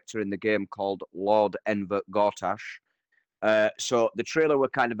a character in the game called Lord Enver Gortash. So the trailer were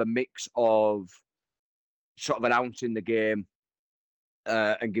kind of a mix of sort of announcing the game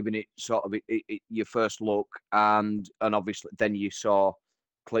and giving it sort of your first look, and obviously then you saw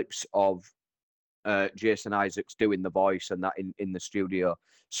clips of Jason Isaacs doing the voice and that in the studio.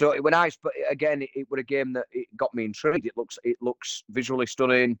 So it was nice, but again, it was a game that it got me intrigued. It looks visually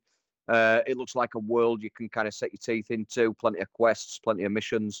stunning. It looks like a world you can kind of set your teeth into. Plenty of quests, plenty of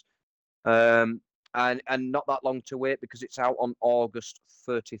missions. And not that long to wait because it's out on August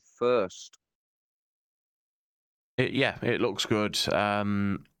 31st. It looks good.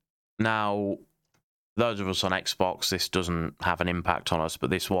 Now, those of us on Xbox, this doesn't have an impact on us, but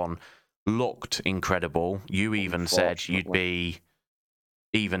this one looked incredible. You even said you'd be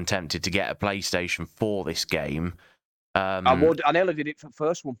even tempted to get a PlayStation for this game. I would. I nearly did it for the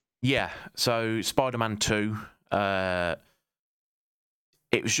first one. Yeah. So Spider-Man 2.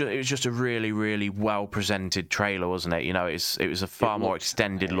 It was just a really, really well presented trailer, wasn't it? It was a far more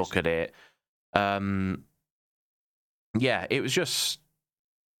extended look at it. Yeah, it was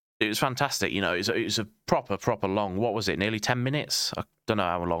fantastic. It was a proper long. What was it? Nearly 10 minutes. I don't know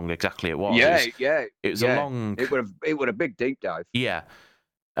how long exactly it was. Yeah. It was a long. It would a big deep dive. Yeah,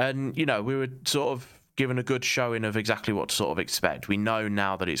 and we were sort of given a good showing of exactly what to sort of expect. We know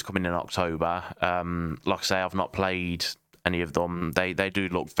now that it's coming in October. Like I say, I've not played any of them. They do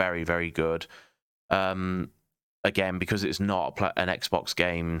look very, very good. Again, because it's not an Xbox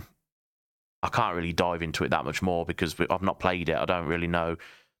game, I can't really dive into it that much more because I've not played it. I don't really know.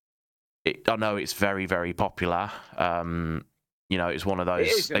 I know it's very, very popular. It's one of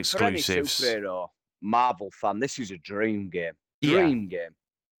those exclusives. For any superhero Marvel fan, this is a dream game. Dream game.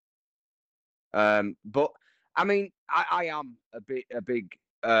 But I mean, I am a big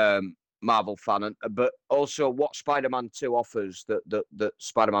Marvel fan, but also what Spider-Man 2 offers that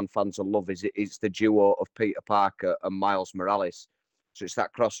Spider-Man fans will love is it's the duo of Peter Parker and Miles Morales. So it's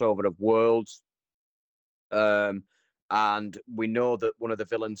that crossover of worlds. And we know that one of the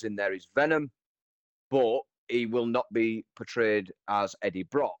villains in there is Venom, but he will not be portrayed as Eddie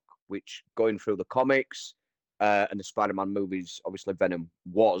Brock, which going through the comics and the Spider-Man movies, obviously Venom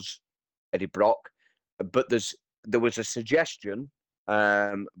was Eddie Brock. But there was a suggestion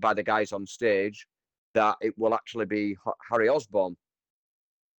by the guys on stage that it will actually be Harry Osborn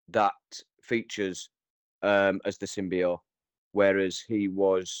that features as the symbiote, whereas he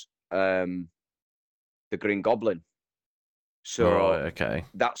was the Green Goblin. So Right. Okay.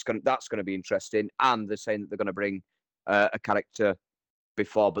 that's gonna be interesting. And they're saying that they're gonna bring a character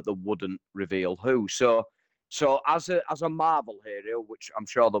before, but they wouldn't reveal who. So as a Marvel hero, which I'm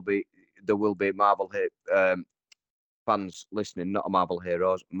sure there will be Marvel fans listening, not a Marvel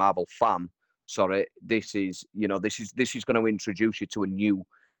heroes, Marvel fan. Sorry, this is going to introduce you to a new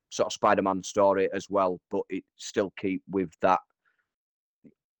sort of Spider-Man story as well, but it still keep with that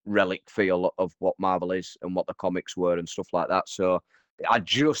relic feel of what Marvel is and what the comics were and stuff like that. So I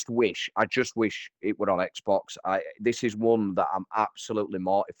just wish it were on Xbox. This is one that I'm absolutely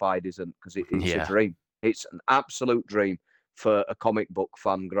mortified isn't, because it's a Yeah. dream. It's an absolute dream for a comic book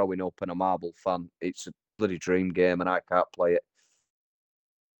fan growing up and a Marvel fan. It's a bloody dream game, and I can't play it.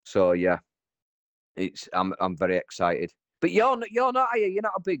 So yeah, I'm very excited. But you're not, are you? You're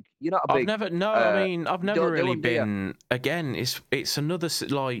not a big. I've never I mean, I've never really Dylan, do you? been. Again, it's another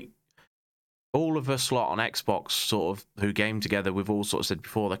like all of us lot on Xbox sort of who game together. We've all sort of said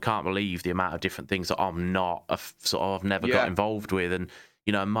before they can't believe the amount of different things that I'm not I've never got involved with, and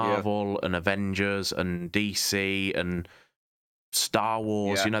Marvel and Avengers and DC and Star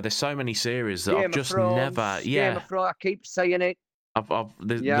Wars. Yeah. There's so many series that Game I've of just Thrones, never. Game of Thrones. I keep saying it.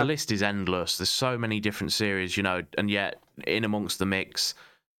 The list is endless. There's so many different series, and yet in amongst the mix,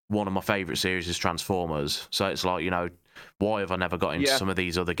 one of my favourite series is Transformers. So it's like, why have I never got into some of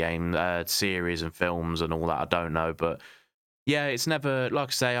these other series and films and all that? I don't know, but yeah, it's never, like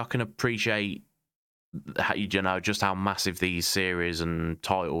I say, I can appreciate how, just how massive these series and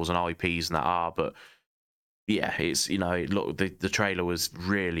titles and IPs and that are, but yeah, it's look, the trailer was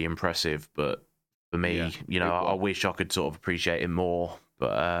really impressive, but for me, I wish I could sort of appreciate it more.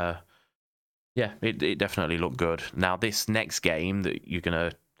 But yeah, it definitely looked good. Now, this next game that you're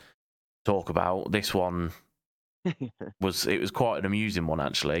gonna talk about, this one was quite an amusing one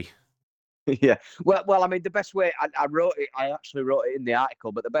actually. Yeah. Well, I mean, the best way I wrote it, I actually wrote it in the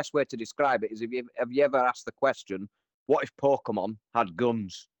article, but the best way to describe it is have you ever asked the question, what if Pokemon had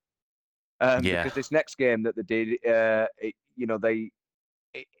guns? Because this next game that they did,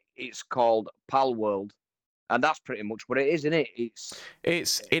 it's called Pal World, and that's pretty much what it is, isn't it?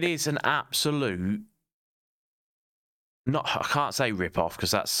 It is an absolute. I can't say rip off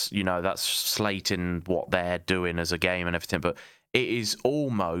because that's slating what they're doing as a game and everything, but it is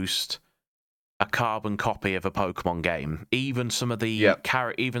almost a carbon copy of a Pokemon game. Even some of the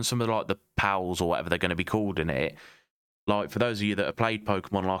even some of like the pals or whatever they're going to be called in it. Like for those of you that have played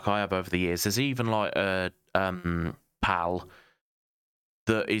Pokemon like I have over the years, there's even like a pal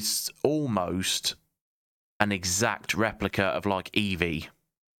that is almost an exact replica of like Eevee,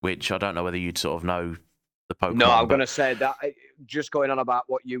 which I don't know whether you'd sort of know the Pokemon. No, I'm going to say that just going on about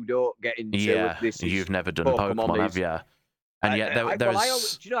what you don't get into. Yeah, this you've never done Pokemon, have you? And yet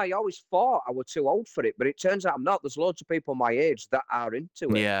I always thought I was too old for it, but it turns out I'm not. There's loads of people my age that are into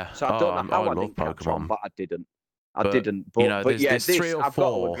it. Yeah. So I don't know how I didn't catch on, but I didn't. But yeah, there's 3 or 4. I've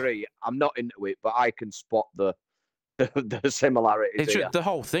got to agree. I'm not into it, but I can spot the similarities. The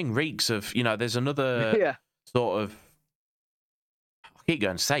whole thing reeks of, there's another sort of, I keep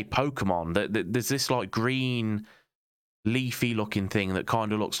going to say Pokemon. There's this like green, leafy looking thing that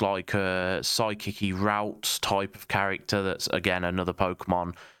kind of looks like a psychic-y Routes type of character. That's again another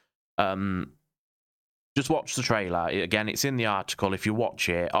Pokemon. Just watch the trailer. Again, it's in the article. If you watch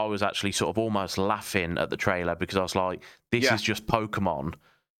it, I was actually sort of almost laughing at the trailer because I was like, this is just Pokemon.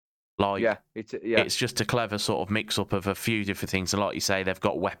 Like, it's just a clever sort of mix-up of a few different things. And like you say, they've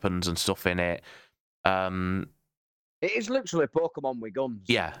got weapons and stuff in it. It is literally Pokemon with guns.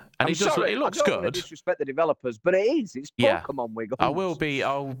 Yeah, and it looks good. I don't want to disrespect the developers, but it is. It's Pokemon with guns.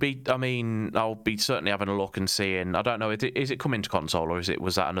 I'll be certainly having a look and seeing. I don't know. Is it coming to console or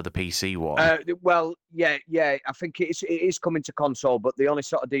was that another PC one? Well, yeah. I think it is coming to console, but the only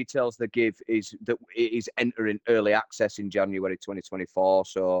sort of details they give is that it is entering early access in January 2024.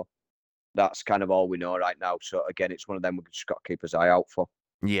 So that's kind of all we know right now. So again, it's one of them we've just got to keep our eye out for.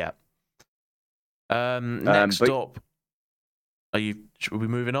 Yeah. Next up. Should we be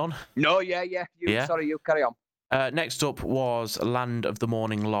moving on? No, yeah. Sorry, you carry on. Next up was Land of the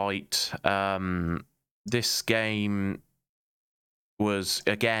Morning Light. This game was,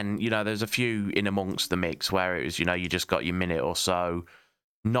 again, there's a few in amongst the mix where it was, you just got your minute or so,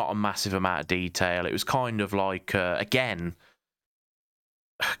 not a massive amount of detail. It was kind of like, again,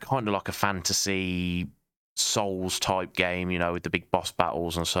 kind of like a fantasy Souls type game, with the big boss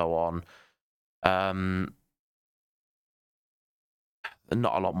battles and so on.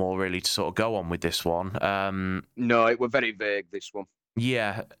 not a lot more really to sort of go on with this one. No, it were very vague, this one.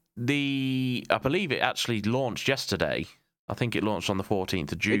 Yeah, I believe it actually launched yesterday. I think it launched on the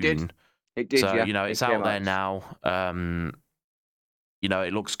 14th of June. It did, so, yeah. It's out there now.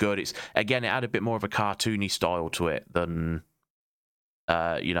 It looks good. It had a bit more of a cartoony style to it than,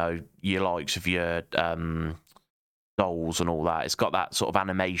 your likes of your dolls and all that. It's got that sort of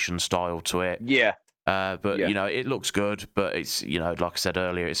animation style to it. Yeah. But it looks good. But it's like I said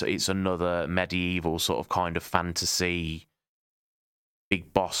earlier, it's another medieval sort of kind of fantasy,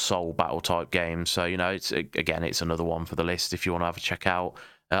 big boss soul battle type game. So it's another one for the list if you want to have a check out.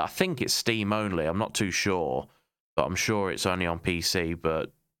 I think it's Steam only. I'm not too sure, but I'm sure it's only on PC.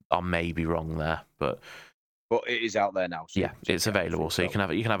 But I may be wrong there. But it is out there now. So yeah, it's available, so you can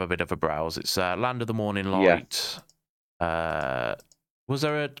have a bit of a browse. It's Land of the Morning Light. Yeah. Was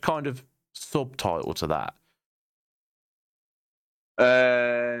there a kind of subtitle to that?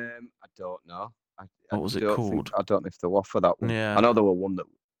 I don't know. What was it called? I don't know if there was for that one. Yeah. I know there were one that.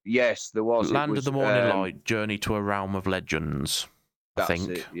 Yes, there was. Land of the Morning Light: Journey to a Realm of Legends. I think.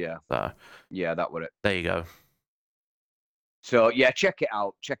 It, yeah. So, yeah, that were it. There you go. So yeah, check it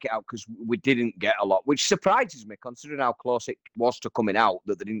out. Check it out because we didn't get a lot, which surprises me considering how close it was to coming out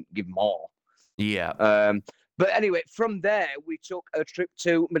that they didn't give more. Yeah. But anyway, from there we took a trip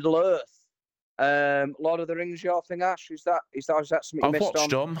to Middle Earth. Lord of the Rings, your thing, Ash? Is that something you I've watched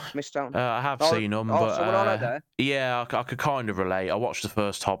them. Missed on? I have seen them, but so we're all right there. Yeah, I could kind of relate. I watched the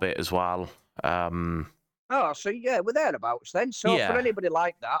first Hobbit as well. Oh, so yeah, we're thereabouts then. So Yeah. for anybody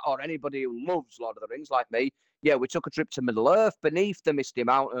like that, or anybody who loves Lord of the Rings like me, yeah, we took a trip to Middle Earth, beneath the Misty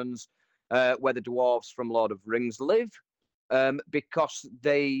Mountains, where the dwarves from Lord of the Rings live, because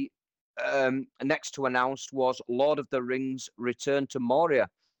they next to announced was Lord of the Rings: Return to Moria.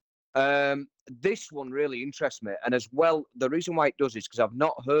 This one really interests me, and as well, the reason why it does is because I've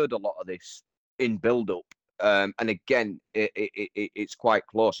not heard a lot of this in build-up. And again, it's quite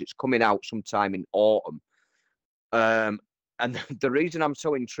close. It's coming out sometime in autumn. And the reason I'm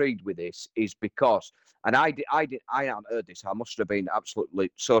so intrigued with this is because, and I hadn't heard this. I must have been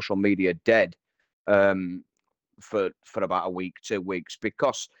absolutely social media dead for about a week, 2 weeks,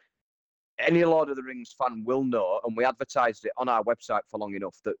 because any Lord of the Rings fan will know, and we advertised it on our website for long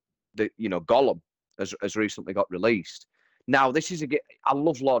enough that Gollum has recently got released. Now this is I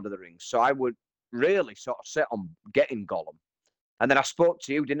love Lord of the Rings, so I would really sort of set on getting Gollum. And then I spoke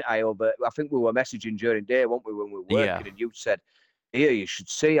to you, didn't I? I think we were messaging during the day, weren't we, when we were working? Yeah. And you said, "Here, you should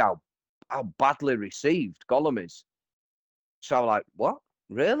see how badly received Gollum is." So I'm like, "What?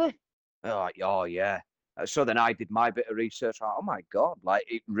 Really?" Oh yeah. So then I did my bit of research. Like, oh my god! Like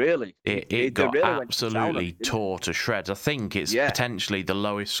it really, it got really absolutely tore to shreds. I think it's potentially the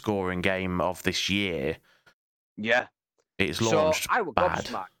lowest scoring game of this year. Yeah. It's launched so I was bad.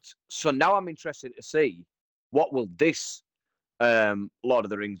 Gobsmacked. So now I'm interested to see what will this Lord of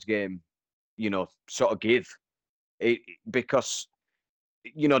the Rings game, sort of give it, because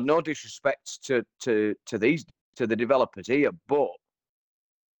no disrespect to the developers here, but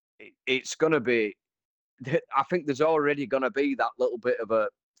it's going to be. I think there's already going to be that little bit of a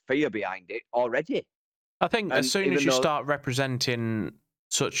fear behind it already. I think as soon as you start representing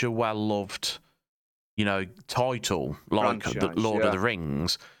such a well-loved, title like the Lord of the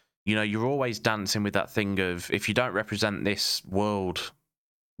Rings, you're always dancing with that thing of, if you don't represent this world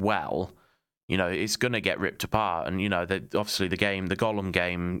well, it's going to get ripped apart. And, obviously the Gollum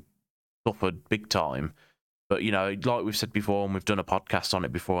game suffered big time. But, like we've said before, and we've done a podcast on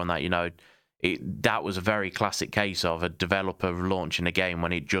it before, and that, that was a very classic case of a developer launching a game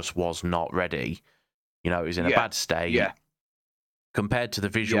when it just was not ready. It was in a bad state. Yeah. Compared to the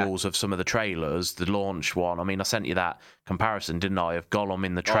visuals of some of the trailers, the launch one, I mean, I sent you that comparison, didn't I, of Gollum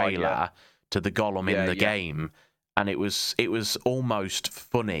in the trailer to the Gollum in the game. And it was almost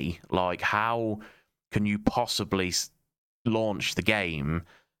funny. Like, how can you possibly launch the game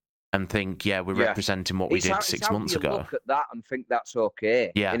and think, we're representing what we did 6 months ago? Look at that and think that's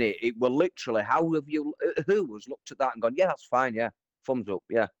okay. Yeah. It will literally, who has looked at that and gone, yeah, that's fine, yeah, thumbs up,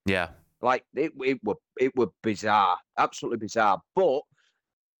 yeah. Yeah. Like it were bizarre, absolutely bizarre. But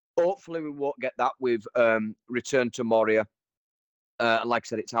hopefully we won't get that with Return to Moria. Like I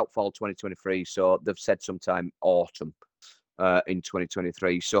said, it's out fall 2023, so they've said sometime autumn in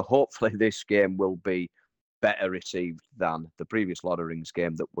 2023. So hopefully this game will be better received than the previous Lord of the Rings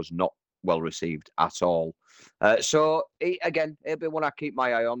game that was not well received at all. So again, it'll be one I keep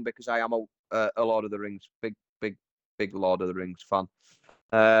my eye on, because I am a Lord of the Rings big Lord of the Rings fan.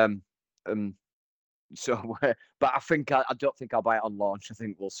 So, but I don't think I'll buy it on launch. I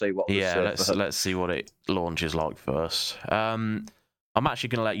think we'll see what. Yeah, let's see what it launches like first. I'm actually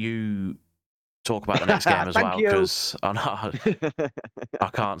going to let you talk about the next game as well, you. because I know I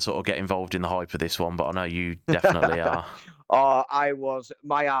can't sort of get involved in the hype of this one, but I know you definitely are.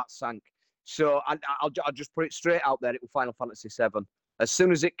 My heart sank. So I'll just put it straight out there. It was Final Fantasy VII. As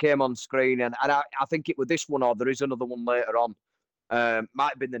soon as it came on screen, and I think it was this one, or there is another one later on. Might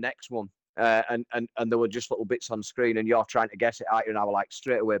have been the next one. And there were just little bits on screen, and you're trying to guess it out, and I was like,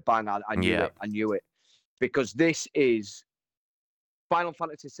 straight away, bang! I knew Yeah. it. I knew it, because this is Final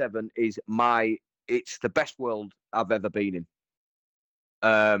Fantasy VII. It's the best world I've ever been in.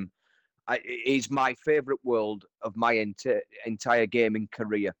 It is my favorite world of my entire gaming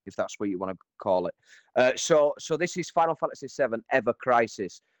career, if that's what you want to call it. So this is Final Fantasy VII Ever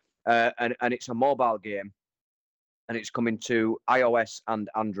Crisis, and it's a mobile game, and it's coming to iOS and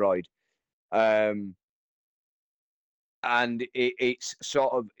Android. And it's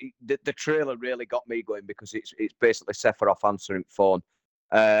sort of the trailer really got me going, because it's basically Sephiroth answering phone,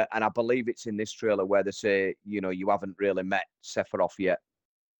 and I believe it's in this trailer where they say, you haven't really met Sephiroth yet.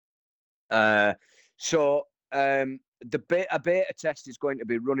 So a beta test is going to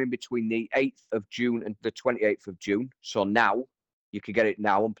be running between the 8th of June and the 28th of June. So now you can get it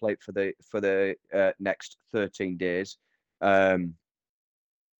now and play it for the next 13 days.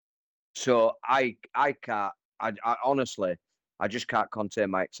 So I can't. I honestly, I just can't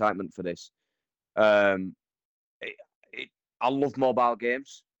contain my excitement for this. I love mobile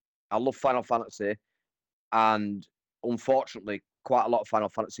games. I love Final Fantasy, and unfortunately, quite a lot of Final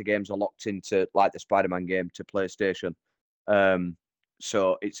Fantasy games are locked into, like the Spider-Man game, to PlayStation.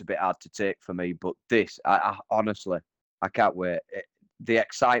 So it's a bit hard to take for me. But this, I honestly, I can't wait. The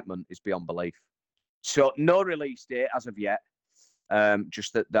excitement is beyond belief. So no release date as of yet.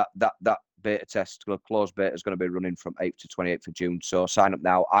 Just that beta test, closed beta, is going to be running from 8th to 28th of June. So sign up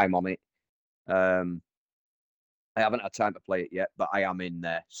now. I'm on it. I haven't had time to play it yet, but I am in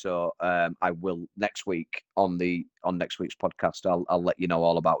there. So I will next week on next week's podcast. I'll let you know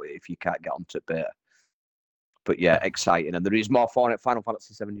all about it if you can't get onto beta. But yeah, exciting, and there is more Final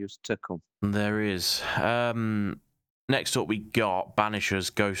Fantasy VII news to come. There is. Next up, we got Banisher's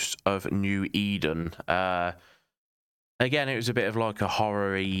Ghost of New Eden. Again, it was a bit of like a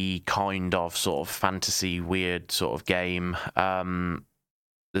horror-y kind of sort of fantasy weird sort of game.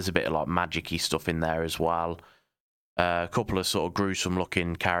 There's a bit of like magic-y stuff in there as well. A couple of sort of gruesome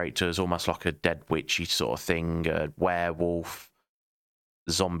looking characters, almost like a dead witchy sort of thing, a werewolf,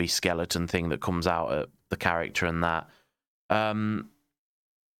 zombie skeleton thing that comes out at the character and that.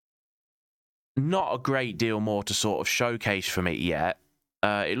 Not a great deal more to sort of showcase from it yet.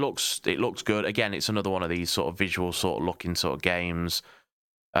 It looks good. Again, it's another one of these sort of visual sort of looking sort of games.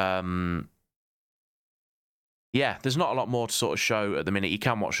 Yeah, there's not a lot more to sort of show at the minute. You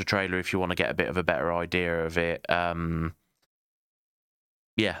can watch the trailer if you want to get a bit of a better idea of it.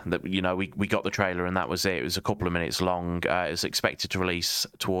 Yeah, we got the trailer and that was it. It was a couple of minutes long. It's expected to release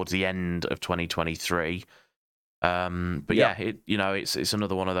towards the end of 2023. But yeah, it's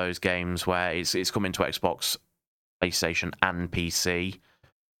another one of those games where it's coming to Xbox, PlayStation, and PC.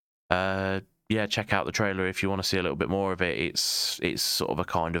 Yeah, check out the trailer if you want to see a little bit more of it. It's sort of a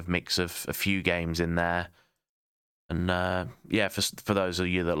kind of mix of a few games in there, and yeah, for those of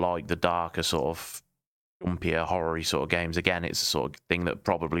you that like the darker sort of jumpier, horror-y sort of games, again, it's the sort of thing that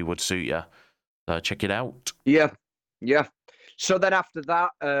probably would suit you. So check it out. Yeah. So then after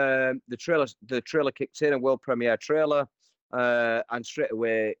that, the trailer kicked in, a world premiere trailer, and straight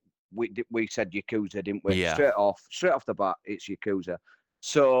away we said Yakuza, didn't we? Yeah. Straight off the bat, it's Yakuza.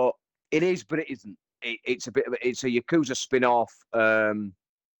 So it is, but it isn't. It's a Yakuza spin-off,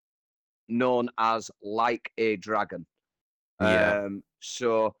 known as Like a Dragon. Yeah.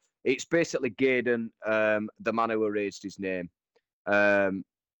 So it's basically Gaiden, the man who erased his name.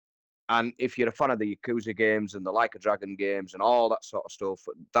 And if you're a fan of the Yakuza games and the Like a Dragon games and all that sort of stuff,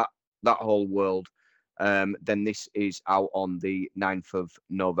 that whole world, then this is out on the 9th of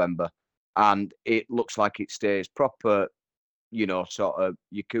November. And it looks like it stays proper, sort of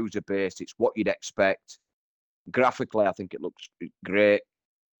Yakuza based. It's what you'd expect. Graphically, I think it looks great.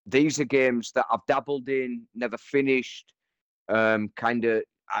 These are games that I've dabbled in, never finished. Kind of,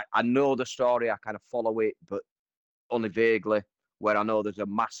 I know the story, I kind of follow it, but only vaguely. Where I know there's a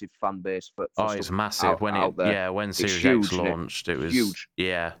massive fan base for it's massive. Out there. When Series huge, X launched, it was huge.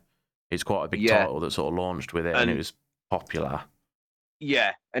 Yeah, it's quite a big title that sort of launched with it, and it was popular.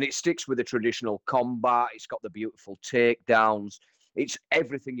 Yeah, and it sticks with the traditional combat. It's got the beautiful takedowns. It's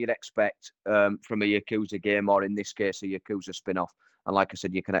everything you'd expect from a Yakuza game, or in this case, a Yakuza spin-off. And like I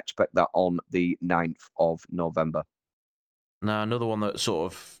said, you can expect that on the 9th of November. Now, another one that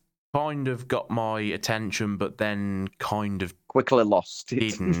sort of kind of got my attention, but then kind of quickly lost it.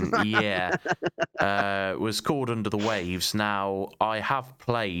 didn't. Yeah. Was called Under the Waves. Now, I have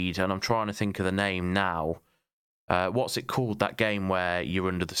played, and I'm trying to think of the name now. What's it called, that game where you're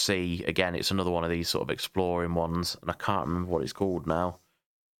under the sea? Again, it's another one of these sort of exploring ones, and I can't remember what it's called now.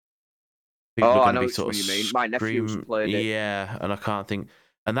 People are I going to know be which sort one of you mean. My nephew's played it. Yeah, and I can't think.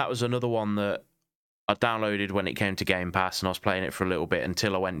 And that was another one that I downloaded when it came to Game Pass, and I was playing it for a little bit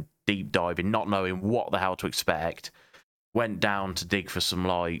until I went deep diving, not knowing what the hell to expect. Went down to dig for some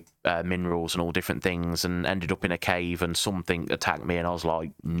like minerals and all different things, and ended up in a cave, and something attacked me, and I was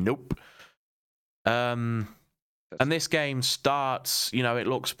like, nope. And this game starts, it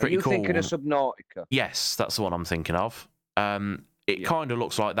looks pretty cool. Are you thinking of Subnautica? Yes, that's the one I'm thinking of. It kind of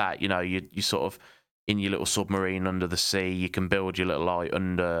looks like that. You sort of in your little submarine under the sea. You can build your little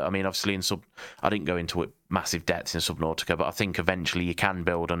under. I mean, obviously I didn't go into it massive depths in Subnautica, but I think eventually you can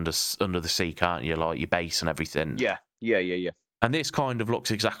build under the sea, can't you? Like your base and everything. Yeah. And this kind of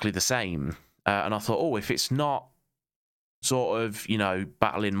looks exactly the same. And I thought, if it's not sort of,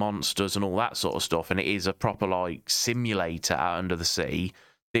 battling monsters and all that sort of stuff, and it is a proper like simulator out under the sea,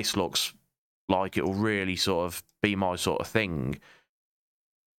 this looks like it'll really sort of be my sort of thing.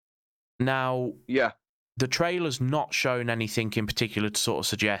 Now, the trailer's not shown anything in particular to sort of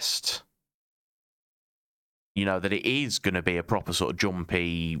suggest, that it is going to be a proper sort of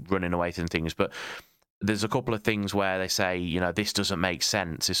jumpy, running away from things, but there's a couple of things where they say, this doesn't make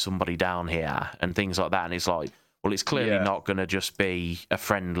sense, is somebody down here, and things like that, and it's like, well, it's clearly not going to just be a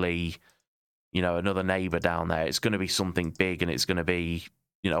friendly, another neighbour down there. It's going to be something big, and it's going to be,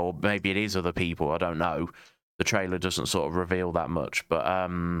 or maybe it is other people. I don't know. The trailer doesn't sort of reveal that much, but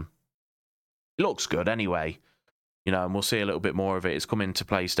it looks good anyway. And we'll see a little bit more of it. It's coming to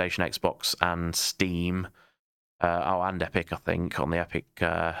PlayStation, Xbox, and Steam. And Epic, I think, on the Epic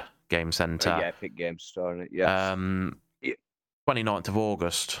Game Center. Yeah, Epic Game Store. Yeah. 29th of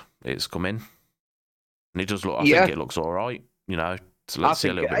August, it's coming. And it does look. I think it looks all right. So let's see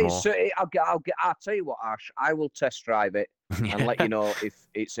a little bit more. I'll tell you what, Ash. I will test drive it and let you know if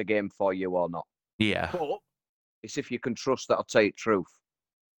it's a game for you or not. Yeah. But it's if you can trust that I'll tell you the truth.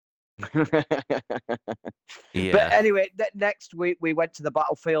 Yeah. But anyway, next week we went to the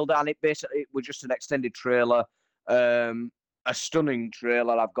Battlefield, and it was just an extended trailer. A stunning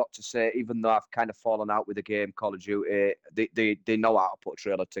trailer, I've got to say, even though I've kind of fallen out with the game Call of Duty. They know how to put a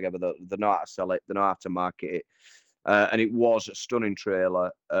trailer together. They know how to sell it. They know how to market it. And it was a stunning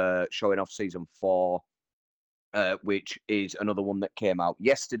trailer showing off Season 4, which is another one that came out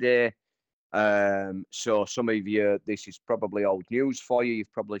yesterday. So some of you, this is probably old news for you.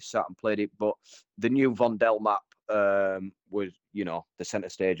 You've probably sat and played it, but the new Vondel map was, the center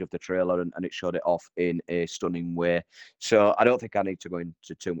stage of the trailer, and it showed it off in a stunning way. So I don't think I need to go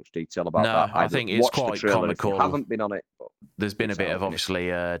into too much detail about that. I think it's quite comical. If you haven't been on it. There's been a bit of, obviously,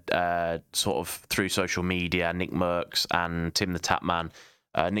 sort of through social media, Nick Merckx and Tim the Tatman.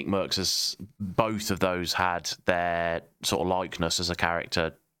 Nick Merckx has, both of those had their sort of likeness as a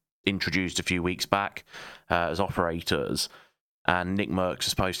character introduced a few weeks back as operators, and Nick Merckx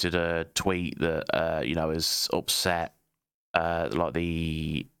has posted a tweet that is upset, like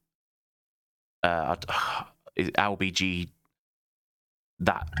the LBG,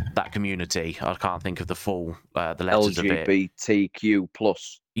 that community. I can't think of the full the letters of it. LGBTQ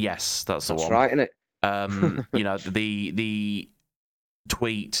plus. Yes, that's the one. That's right, isn't it? The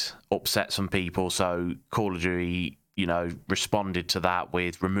tweet upset some people, so Call of Duty responded to that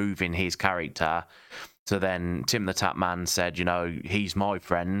with removing his character. So then Tim the Tatman said, he's my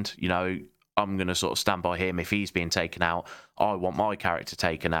friend, I'm going to sort of stand by him if he's being taken out. I want my character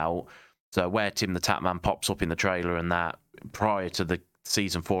taken out. So where Tim the Tatman pops up in the trailer, and that prior to the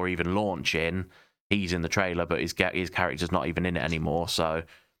Season 4 even launching, he's in the trailer, but his character's not even in it anymore. So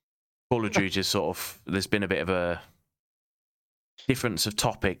Call of Duty is sort of, there's been a bit of a difference of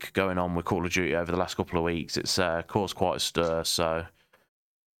topic going on with Call of Duty over the last couple of weeks. It's caused quite a stir, so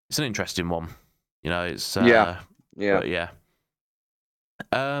it's an interesting one. It's yeah. But yeah.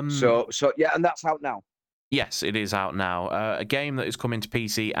 So yeah, and that's out now. Yes, it is out now. A game that is coming to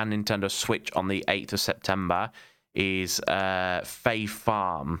PC and Nintendo Switch on the 8th of September is Fae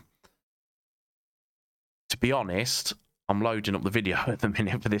Farm. To be honest, I'm loading up the video at the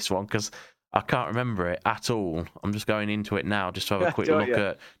minute for this one because I can't remember it at all. I'm just going into it now just to have a quick look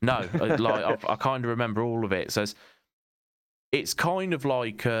at. No, like I kind of remember all of it. So it's kind of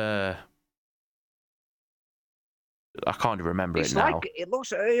like I kind of remember it now. Like, it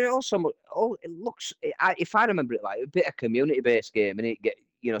looks also. It looks. If I remember it, like a bit of community-based game, and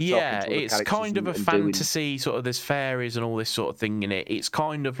talking Yeah, to other it's characters kind of a and doing. fantasy sort of. There's fairies and all this sort of thing in it. It's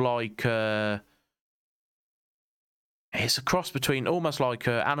kind of like it's a cross between almost like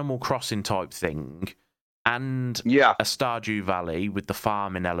a Animal Crossing type thing and Yeah, a Stardew Valley with the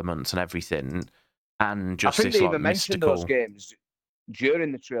farming elements and everything, and I just think this they like even mentioned those mystical. games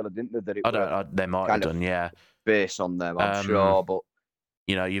during the trailer, didn't they? That it were They might have kind of done, yeah. based on them, I'm sure. But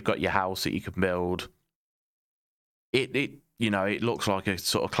You've got your house that you can build. It looks like a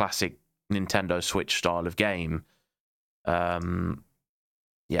sort of classic Nintendo Switch style of game. Yeah,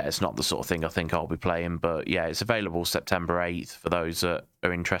 it's not the sort of thing I think I'll be playing, but yeah, it's available September 8th for those that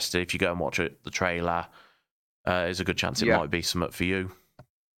are interested. If you go and watch it, the trailer, there's a good chance it might be something for you.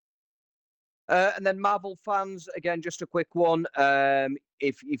 And then Marvel fans, again, just a quick one.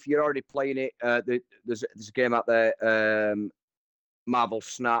 If you're already playing it, there's a game out there, Marvel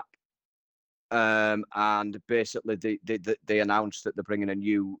Snap, and basically they announced that they're bringing a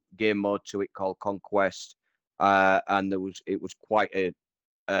new game mode to it called Conquest, and it was quite a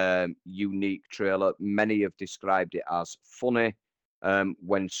unique trailer. Many have described it as funny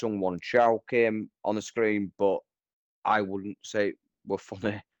when Sung Won Chao came on the screen, but I wouldn't say it were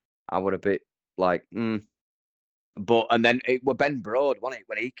funny. I would a bit like, But and then it were Ben Broad, wasn't it,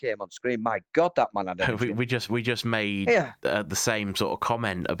 when he came on screen? My God, that man had energy. we just made the same sort of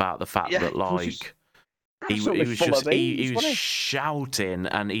comment about the fact that like he was shouting,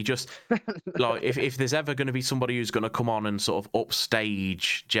 and he just like if there's ever going to be somebody who's going to come on and sort of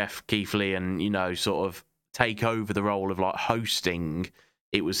upstage Jeff Keighley and sort of take over the role of like hosting,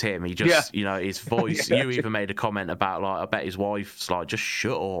 it was him. He just his voice. You even made a comment about like I bet his wife's like just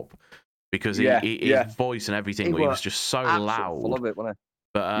shut up because his voice and everything was just so loud. Full of it, wasn't he?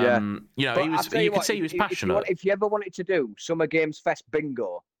 But but you could see he was passionate. If you ever wanted to do Summer Games Fest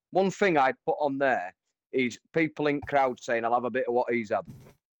bingo, one thing I'd put on there is people in crowd saying, "I'll have a bit of what he's had."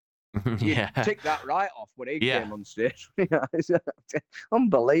 You tick that right off when he came on stage. It's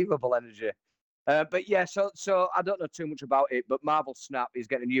unbelievable energy. But yeah, so I don't know too much about it, but Marvel Snap is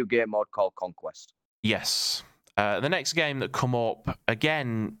getting a new game mode called Conquest. Yes. The next game that come up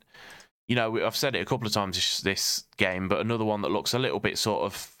again. I've said it a couple of times this game, but another one that looks a little bit sort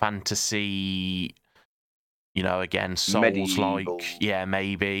of fantasy, again, Souls-like. Yeah,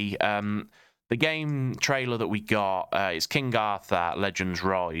 maybe. The game trailer that we got is King Arthur Legends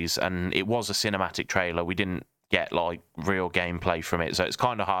Rise, and it was a cinematic trailer. We didn't get, like, real gameplay from it, so it's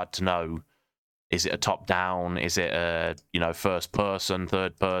kind of hard to know. Is it a top-down? Is it a, first person,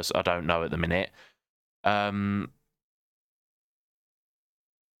 third person? I don't know at the minute.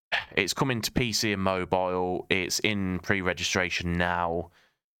 It's coming to PC and mobile. It's in pre-registration now.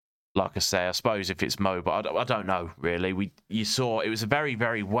 Like I say, I suppose if it's mobile, I don't know really. You saw it was a very,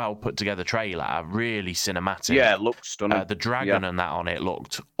 very well put together trailer, really cinematic. Yeah, it looked stunning. The dragon and that on it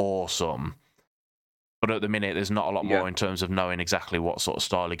looked awesome. But at the minute, there's not a lot more in terms of knowing exactly what sort of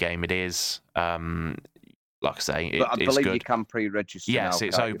style of game it is. Like I say, it's good. I believe you can pre-register. Yes,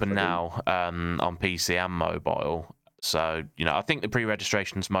 it's open now on PC and mobile. So, I think the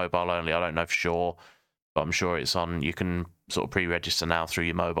pre-registration's mobile only. I don't know for sure, but I'm sure it's on. You can sort of pre-register now through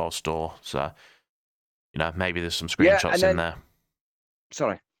your mobile store. So, maybe there's some screenshots in there.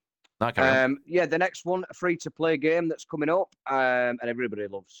 Sorry. Okay. The next one, a free-to-play game that's coming up, and everybody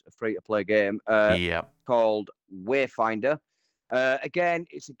loves a free-to-play game. Called Wayfinder. Again,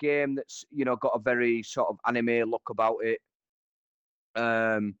 it's a game that's got a very sort of anime look about it.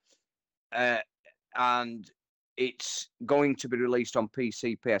 And it's going to be released on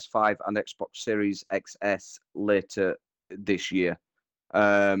PC, PS5, and Xbox Series XS later this year.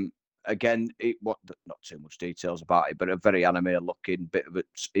 Again, not too much details about it, but a very anime-looking, bit of it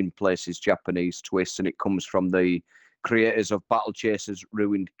in places Japanese twist, and it comes from the creators of Battle Chasers,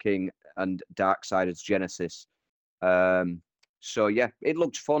 Ruined King, and Darksiders Genesis. So yeah, it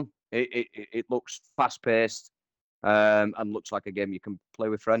looks fun. It looks fast-paced, and looks like a game you can play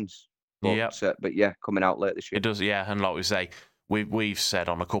with friends. But yeah, coming out late this year. It does, yeah. And like we say, we've said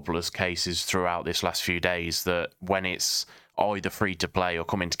on a couple of cases throughout this last few days that when it's either free to play or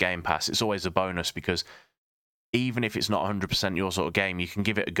come into Game Pass, it's always a bonus because even if it's not 100% your sort of game, you can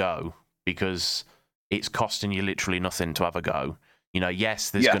give it a go because it's costing you literally nothing to have a go.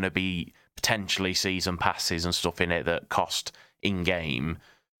 Yes, there's going to be potentially season passes and stuff in it that cost in-game.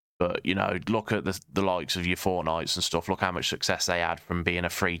 But, look at the likes of your Fortnites and stuff. Look how much success they had from being a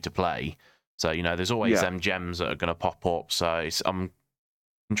free-to-play. So, there's always them gems that are going to pop up. So I'm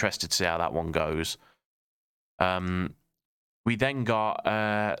interested to see how that one goes. We then got...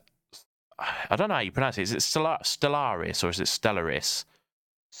 I don't know how you pronounce it. Is it Stellaris or is it Stellaris?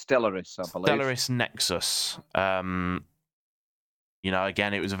 Stellaris, I believe. Stellaris Nexus. You know,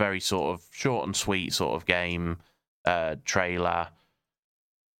 again, it was a very sort of short and sweet sort of game trailer.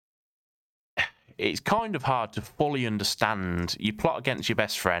 It's kind of hard to fully understand. You plot against your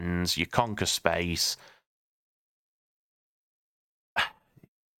best friends, you conquer space.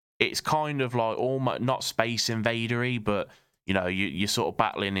 It's kind of like almost not Space Invader-y, but you know, you're sort of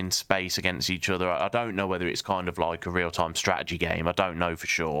battling in space against each other. I don't know whether it's kind of like a real-time strategy game. I don't know for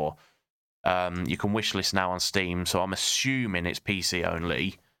sure. You can wishlist now on Steam, so I'm assuming it's PC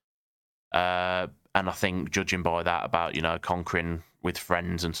only. And I think, judging by that, about, you know, conquering with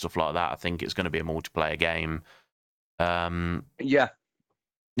friends and stuff like that, I think it's going to be a multiplayer game. Yeah.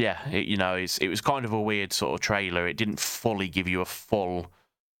 Yeah, you know, it was kind of a weird sort of trailer. It didn't fully give you a full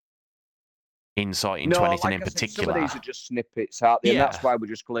insight into anything in particular. Some of these are just snippets, aren't they? Yeah. And that's why we're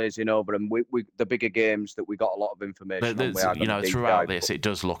just glazing over them. We the bigger games that we got a lot of information on. We are You know, throughout this, but it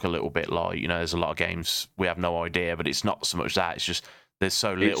does look a little bit like, you know, there's a lot of games we have no idea, but it's not so much that. It's just there's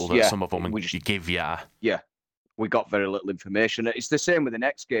so little that some of them you give you. Yeah, we got very little information. It's the same with the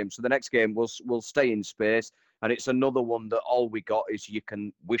next game. So the next game will stay in space, and it's another one that all we got is you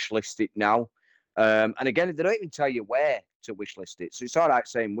can wishlist it now. And again, they don't even tell you where to wishlist it. So it's all right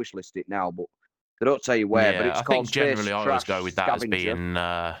saying wishlist it now, but they don't tell you where. Yeah, but it's I called think generally Space I always Trash go with that Scavenger. as being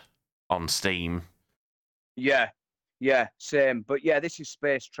on Steam. Yeah, same. But yeah, this is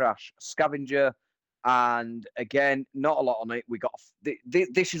Space Trash Scavenger. And again, not a lot on it. We got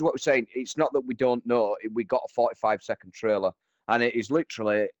this is what we're saying. It's not that we don't know. We got a 45-second trailer, and it is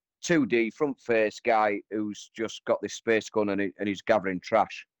literally 2D front face guy who's just got this space gun and he's gathering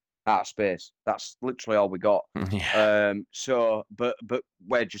trash out of space. That's literally all we got. Yeah. So, but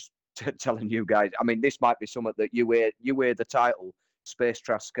we're just telling you guys. I mean, this might be something that you hear the title Space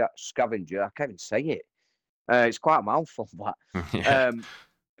Trash Scavenger. I can't even say it. It's quite a mouthful, that. Yeah.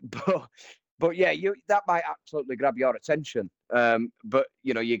 But yeah, that might absolutely grab your attention. But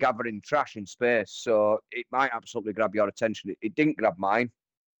you know, you're gathering trash in space, so it might absolutely grab your attention. It didn't grab mine,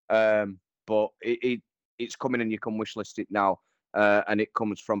 but it's coming and you can wishlist it now, and it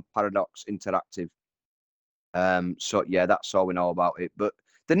comes from Paradox Interactive. So yeah, that's all we know about it. But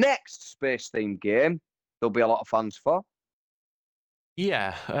the next space-themed game, there'll be a lot of fans for.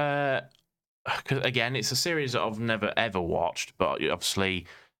 Yeah. Because again, it's a series that I've never ever watched, but obviously,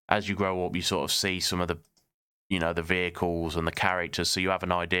 as you grow up, you sort of see some of the, you know, the vehicles and the characters, so you have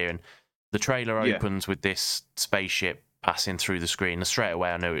an idea. And the trailer opens with this spaceship passing through the screen, and straight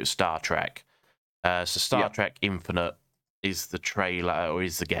away I knew it was Star Trek. So Star Trek Infinite is the trailer, or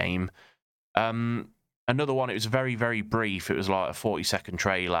is the game. Another one, it was very, very brief. It was like a 40-second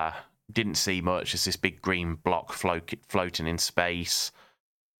trailer. Didn't see much. It's this big green block floating in space.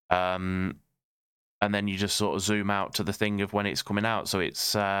 And then you just sort of zoom out to the thing of when it's coming out. So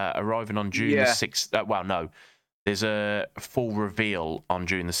it's arriving on June the 6th. Well, no. There's a full reveal on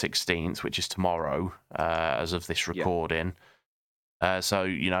June the 16th, which is tomorrow, as of this recording. So,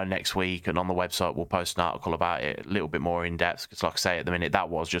 you know, next week and on the website, we'll post an article about it a little bit more in depth. Because, like I say, at the minute, that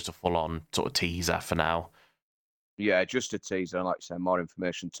was just a full-on sort of teaser for now. Yeah, just a teaser. And like I say, more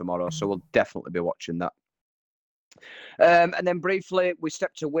information tomorrow. So we'll definitely be watching that. And then briefly, we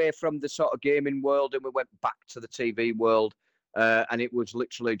stepped away from the sort of gaming world and we went back to the TV world. And it was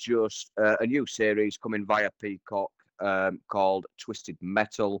literally just a new series coming via Peacock called Twisted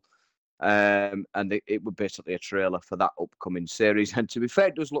Metal. And it was basically a trailer for that upcoming series. And to be fair,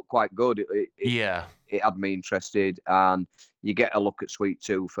 it does look quite good. It had me interested. And you get a look at Sweet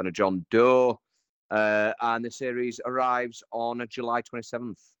Tooth and a John Doe. And the series arrives on July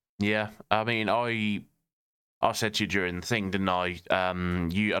 27th. Yeah, I mean, I said to you during the thing, didn't I? I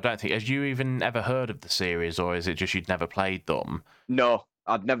don't think, have you even ever heard of the series, or is it just you'd never played them? No,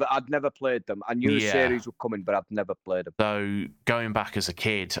 I'd never played them. I knew the series were coming, but I'd never played them. So going back as a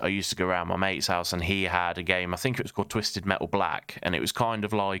kid, I used to go around my mate's house, and he had a game. I think it was called Twisted Metal Black, and it was kind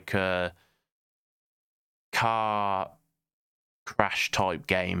of like a car crash type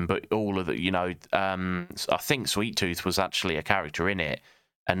game, but all of the, you know, I think Sweet Tooth was actually a character in it.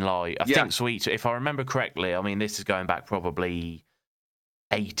 And like, I think Sweet, if I remember correctly, I mean, this is going back probably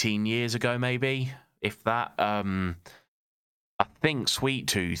 18 years ago, maybe, if that. I think Sweet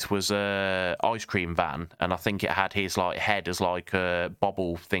Tooth was a ice cream van, and I think it had his like head as like a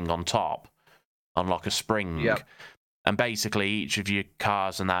bobble thing on top, on like a spring. Yeah. And basically, each of your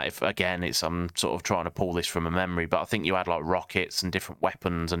cars and that, if again, I'm sort of trying to pull this from a memory, but I think you had like rockets and different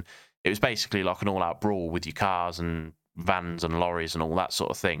weapons, and it was basically like an all-out brawl with your cars and vans and lorries and all that sort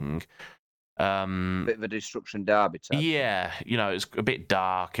of thing. Bit of a destruction derby type. Yeah, you know, it's a bit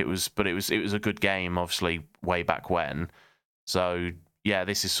dark. It was a good game, obviously, way back when. So yeah,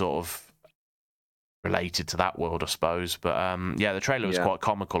 this is sort of related to that world, I suppose. But yeah, the trailer was quite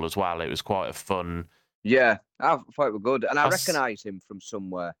comical as well. It was quite a fun. Yeah, I thought it was good, and I s- recognise him from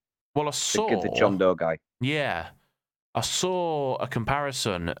somewhere. Well, I The saw John Doe guy. Yeah, I saw a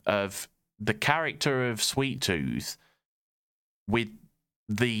comparison of the character of Sweet Tooth with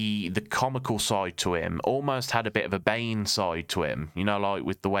the comical side to him. Almost had a bit of a Bane side to him, you know, like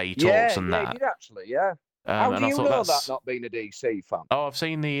with the way he talks and that. He did actually. Yeah. How do And I you thought know that's... that, not being a DC fan? Oh, I've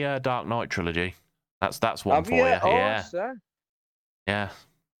seen the Dark Knight trilogy. That's one Have for you? you. Oh, Yeah, sir. yeah.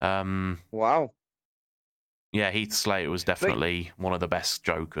 Wow. Yeah, Heath Slater was definitely one of the best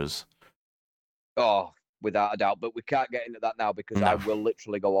Jokers. Oh, without a doubt. But we can't get into that now because I will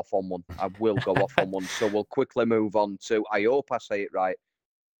literally go off on one. I will go off on one. So we'll quickly move on to, I hope I say it right,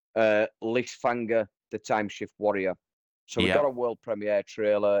 Lysfanger, the Time Shift Warrior. So we got a world premiere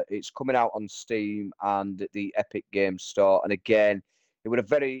trailer. It's coming out on Steam and the Epic Games Store. And again, it was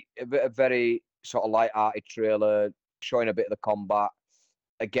a very sort of light-hearted trailer showing a bit of the combat.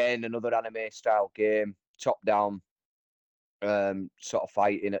 Again, another anime-style game, top-down sort of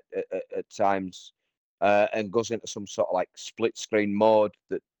fighting at times, and goes into some sort of like split-screen mode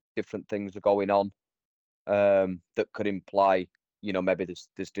that different things are going on that could imply, you know, maybe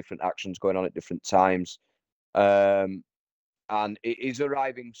there's different actions going on at different times. And it is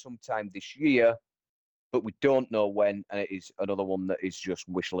arriving sometime this year, but we don't know when, and it is another one that is just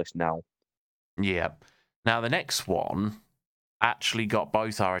wish list now. Yeah. Now, the next one actually got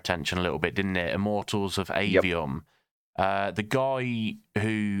both our attention a little bit, didn't it? Immortals of Avium. Yep. The guy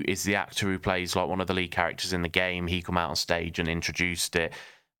who is the actor who plays like one of the lead characters in the game, he come out on stage and introduced it.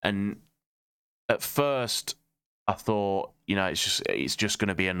 And at first, I thought, you know, it's just going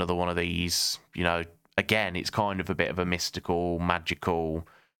to be another one of these, you know. Again, it's kind of a bit of a mystical, magical,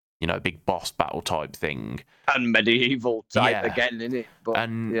 you know, big boss battle type thing. And medieval type again, isn't it?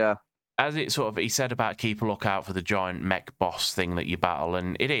 But, as it sort of, he said about keep a lookout for the giant mech boss thing that you battle,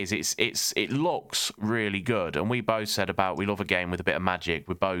 and it looks really good. And we both said about we love a game with a bit of magic.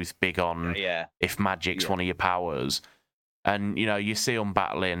 We're both big on if magic's one of your powers. And, you know, you see them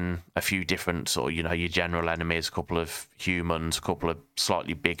battling a few different sort of, you know, your general enemies, a couple of humans, a couple of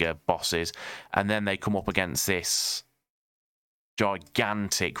slightly bigger bosses. And then they come up against this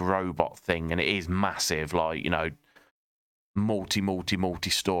gigantic robot thing. And it is massive, like, you know,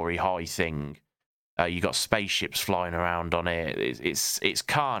 multi-story high thing. You got spaceships flying around on it. It's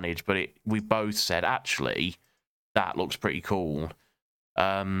carnage, but we both said, actually, that looks pretty cool.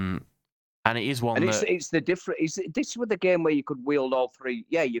 And it is one and that... it's the different. This was the game where you could wield all three.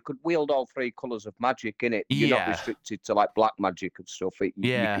 Yeah, you could wield all three colours of magic in it. You're not restricted to like black magic and stuff.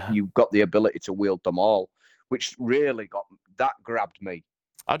 You've got the ability to wield them all, which really grabbed me.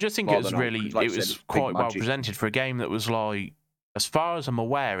 I just think it was really, it was quite well presented for a game that was like, as far as I'm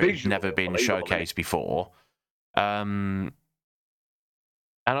aware, it's never been showcased before. And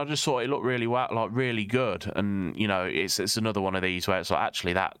I just thought it looked really well, like really good. And, you know, it's another one of these where it's like,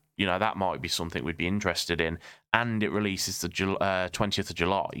 actually, that, you know, that might be something we'd be interested in. And it releases the 20th of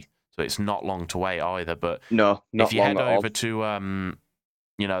July. So it's not long to wait either. But no, not if you head over to,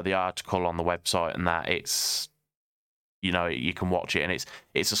 you know, the article on the website and that, it's, you know, you can watch it. And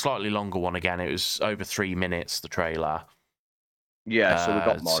it's a slightly longer one again. It was over 3 minutes, the trailer. Yeah, so we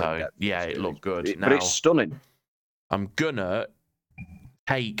got more. So, yeah, it looked good. But it's stunning. I'm gonna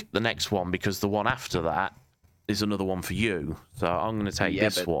take the next one because the one after that is another one for you. So I'm going to take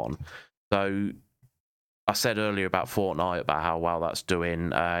this one. So I said earlier about Fortnite, about how well that's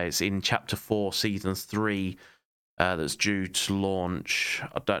doing. It's in Chapter 4, Season 3, that's due to launch.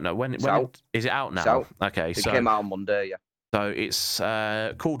 I don't know. When is it out now? It's out. Okay, it came out on Monday, yeah. So it's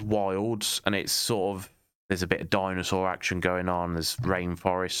called Wilds, and it's sort of, there's a bit of dinosaur action going on. There's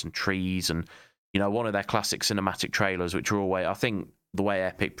rainforests and trees, and, you know, one of their classic cinematic trailers, which are always, I think, the way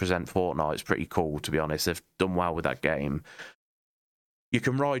Epic present Fortnite is pretty cool, to be honest. They've done well with that game. You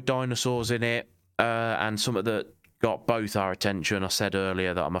can ride dinosaurs in it, and something that got both our attention. I said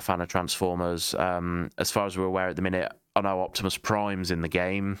earlier that I'm a fan of Transformers. As far as we're aware at the minute, I know Optimus Prime's in the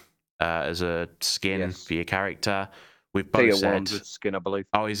game as a skin for your character. We've both said... 100 skin, I believe.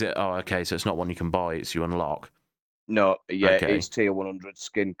 Oh, is it? Oh, okay, so it's not one you can buy, it's you unlock. No, it's tier 100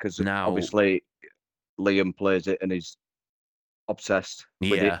 skin, because obviously Liam plays it and he's obsessed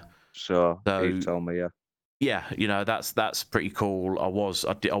with it. So he told me, yeah, you know, that's pretty cool. I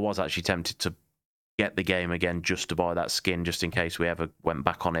was actually tempted to get the game again just to buy that skin, just in case we ever went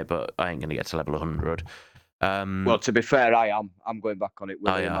back on it, but I ain't gonna get to level 100. Well, to be fair, I'm going back on it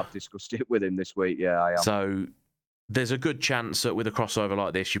with him. I've discussed it with him this week. Yeah, I am. So there's a good chance that with a crossover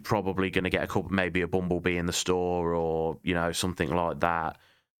like this, you're probably going to get a couple, maybe a Bumblebee in the store, or, you know, something like that.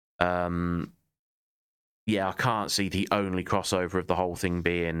 yeah, I can't see the only crossover of the whole thing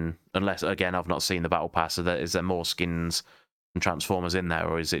being, unless again I've not seen the battle pass. So is there more skins and Transformers in there,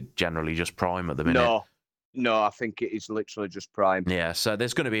 or is it generally just Prime at the minute? No, I think it is literally just Prime. Yeah, so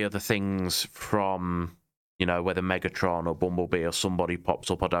there's going to be other things from, whether Megatron or Bumblebee or somebody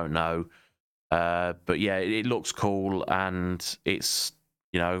pops up, I don't know. But yeah, it looks cool, and it's,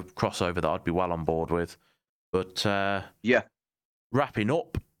 crossover that I'd be well on board with. But yeah, wrapping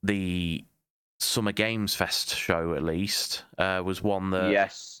up the Summer Games Fest show, at least, was one that...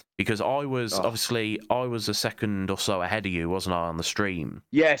 Yes. Because I was, obviously, I was a second or so ahead of you, wasn't I, on the stream?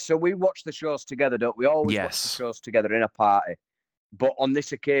 Yeah, so we watch the shows together, don't we? Always watch the shows together in a party. But on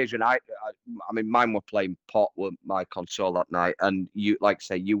this occasion, I mean, mine were playing pot with my console that night, and you, like I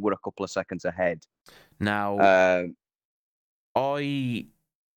say, you were a couple of seconds ahead. Now, I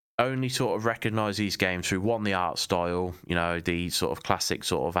only sort of recognise these games through, one, the art style, the sort of classic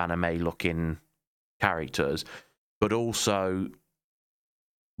sort of anime-looking characters, but also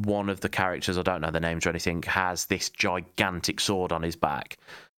one of the characters, I don't know the names or anything, has this gigantic sword on his back.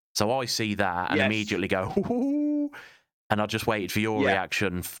 So I see that and immediately go, ooh, and I just waited for your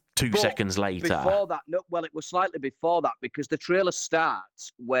reaction 2 seconds later. Before that, it was slightly before that, because the trailer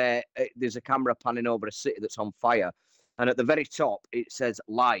starts where there's a camera panning over a city that's on fire, and at the very top it says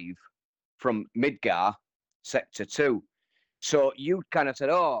live from Midgar Sector 2. So you kind of said,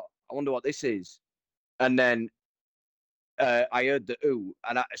 oh, I wonder what this is. And then I heard the ooh,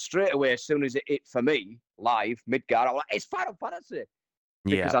 and straight away, as soon as it hit for me, live, Midgar, I was like, it's Final Fantasy.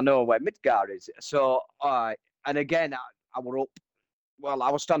 Because I know where Midgar is. So, and again, I were up. Well, I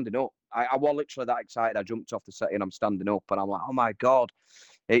was standing up. I was literally that excited. I jumped off the set and I'm standing up, and I'm like, oh my God,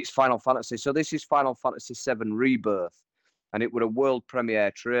 it's Final Fantasy. So this is Final Fantasy VII Rebirth, and it was a world premiere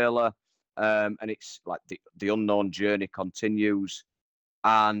trailer. And it's like the unknown journey continues.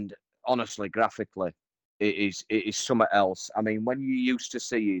 And honestly, graphically, it is something else. I mean, when you're used to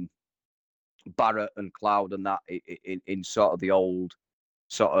seeing Barrett and Cloud and that in sort of the old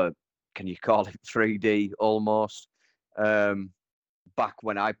sort of, can you call it 3D almost, back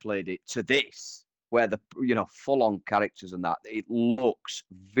when I played it, to this, where the full on characters and that, it looks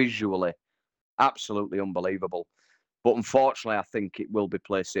visually absolutely unbelievable. But unfortunately, I think it will be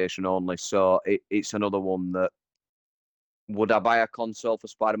PlayStation only. So it's another one that, would I buy a console for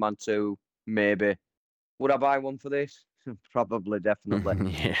Spider-Man 2? Maybe. Would I buy one for this? Probably,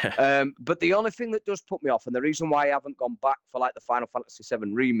 definitely. Yeah. But the only thing that does put me off, and the reason why I haven't gone back for like the Final Fantasy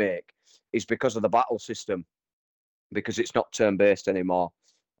VII Remake, is because of the battle system. Because it's not turn-based anymore.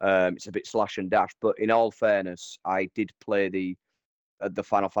 It's a bit slash and dash. But in all fairness, I did play the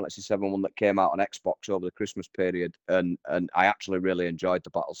Final Fantasy VII one that came out on Xbox over the Christmas period, and I actually really enjoyed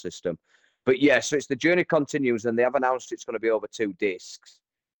the battle system. But yeah, so it's the journey continues, and they have announced it's going to be over 2 discs.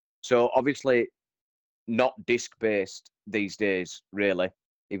 So obviously, not disc-based these days, really,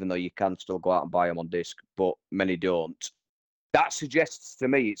 even though you can still go out and buy them on disc, but many don't. That suggests to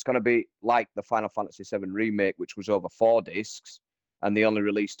me it's going to be like the Final Fantasy VII Remake, which was over 4 discs, and they only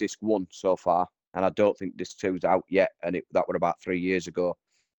released disc 1 so far. And I don't think disc 2 is out yet, and that was about 3 years ago.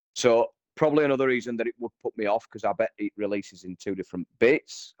 So probably another reason that it would put me off, because I bet it releases in 2 different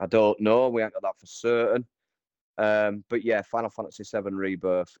bits. I don't know. We ain't got that for certain. But yeah, Final Fantasy VII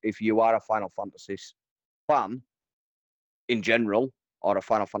Rebirth. If you are a Final Fantasy fan in general, or a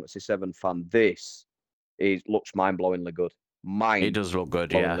Final Fantasy VII fan, this looks mind-blowingly good. It does look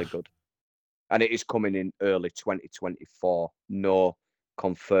good, yeah. Good. And it is coming in early 2024. No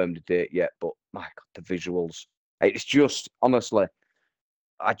confirmed date yet, but my God, the visuals. It's just, honestly,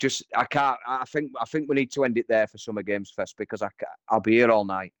 I can't. I think we need to end it there for Summer Games Fest, because I'll be here all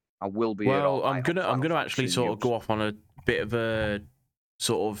night. I will be here all night. I'm gonna actually sort of go off on a bit of a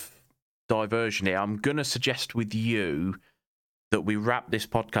sort of diversion here. I'm gonna suggest with you that we wrap this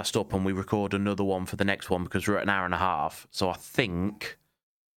podcast up and we record another one for the next one, because we're at an hour and a half. So I think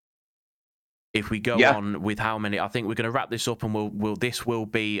if we go on with how many, I think we're going to wrap this up, and this will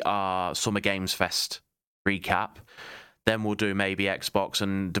be our Summer Games Fest recap. Then we'll do maybe Xbox,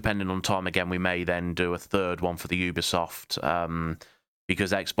 and depending on time again, we may then do a third one for the Ubisoft,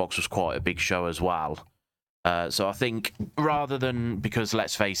 because Xbox was quite a big show as well. So I think rather than, because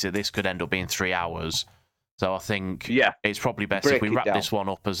let's face it, this could end up being 3 hours. So I think it's probably best if we wrap this one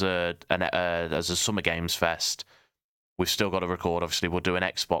up as a Summer Games Fest. We've still got to record. Obviously, we'll do an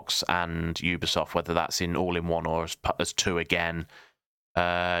Xbox and Ubisoft, whether that's in all in one or as 2 again. You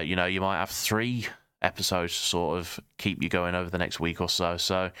might have 3 episodes to sort of keep you going over the next week or so.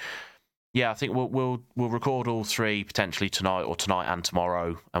 So yeah, I think we'll record all 3 potentially tonight and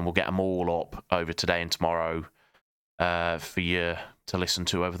tomorrow, and we'll get them all up over today and tomorrow for you to listen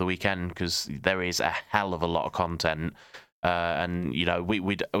to over the weekend, because there is a hell of a lot of content. And you know,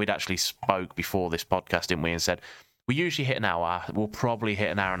 we'd actually spoke before this podcast, didn't we, and said we usually hit an hour. We'll probably hit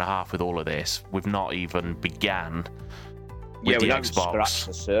an hour and a half with all of this. We've not even began with the Xbox. Scratch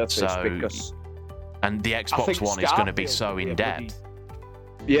the surface because and the Xbox One is going to be so in depth.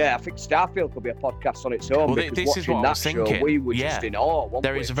 Yeah, I think Starfield could be a podcast on its own. Well, this is what I was thinking. We were just in awe.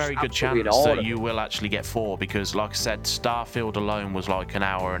 There is a very good chance that you will actually get 4, because, like I said, Starfield alone was like an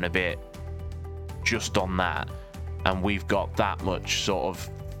hour and a bit just on that, and we've got that much sort of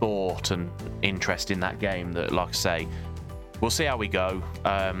thought and interest in that game that, like I say, we'll see how we go.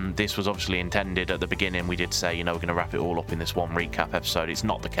 This was obviously intended at the beginning. We did say, you know, we're going to wrap it all up in this one recap episode. It's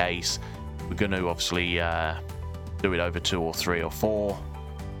not the case. We're going to obviously do it over 2 or 3 or 4.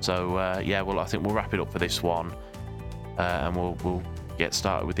 So yeah, well, I think we'll wrap it up for this one, and we'll get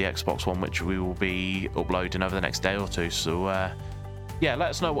started with the Xbox One, which we will be uploading over the next day or 2. So yeah, let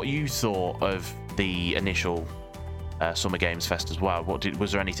us know what you thought of the initial Summer Games Fest as well.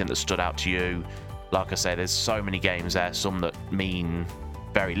 Was there anything that stood out to you? Like I say, there's so many games there, some that mean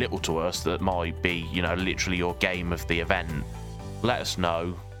very little to us, that might be, you know, literally your game of the event. Let us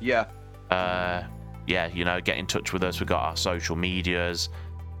know. Yeah. Yeah, you know, get in touch with us. We've got our social medias.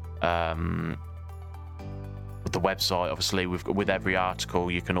 With the website, obviously, with every article,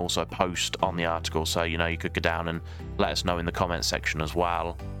 you can also post on the article, so you know, you could go down and let us know in the comment section as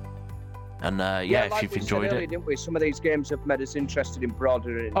well. And yeah, if you've enjoyed earlier, it, didn't we? Some of these games have made us interested in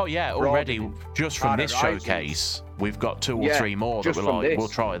broadening. Oh yeah, already just from this showcase, we've got 2 or 3 more that we're like, we'll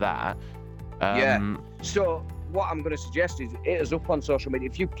try that. Yeah. So what I'm going to suggest is hit us up on social media.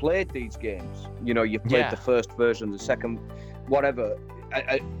 If you played these games, you know, you've played the first version, the second, whatever.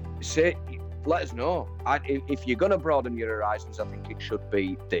 Say, let us know. If you're going to broaden your horizons, I think it should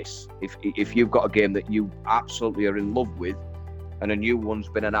be this. If you've got a game that you absolutely are in love with, and a new one's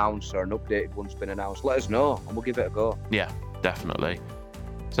been announced or an updated one's been announced, let us know and we'll give it a go. Yeah, definitely.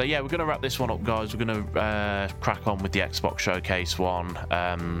 So yeah, we're going to wrap this one up, guys. We're going to crack on with the Xbox Showcase one.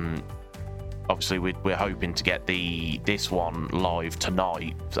 Obviously, we're hoping to get this one live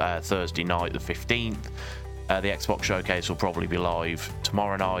tonight, Thursday night, the 15th. The Xbox Showcase will probably be live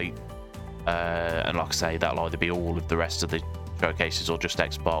tomorrow night. And like I say, that'll either be all of the rest of the showcases or just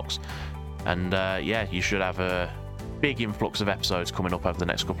Xbox. And yeah, you should have a big influx of episodes coming up over the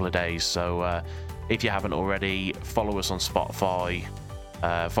next couple of days. So if you haven't already, follow us on Spotify,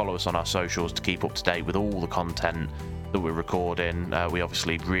 follow us on our socials to keep up to date with all the content that we're recording. We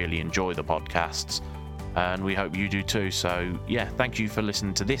obviously really enjoy the podcasts, and we hope you do too. So yeah, thank you for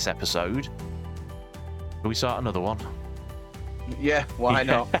listening to this episode. Shall we start another one? Yeah, why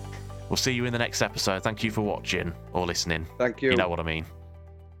not? We'll see you in the next episode. Thank you for watching or listening. Thank you. You know what I mean.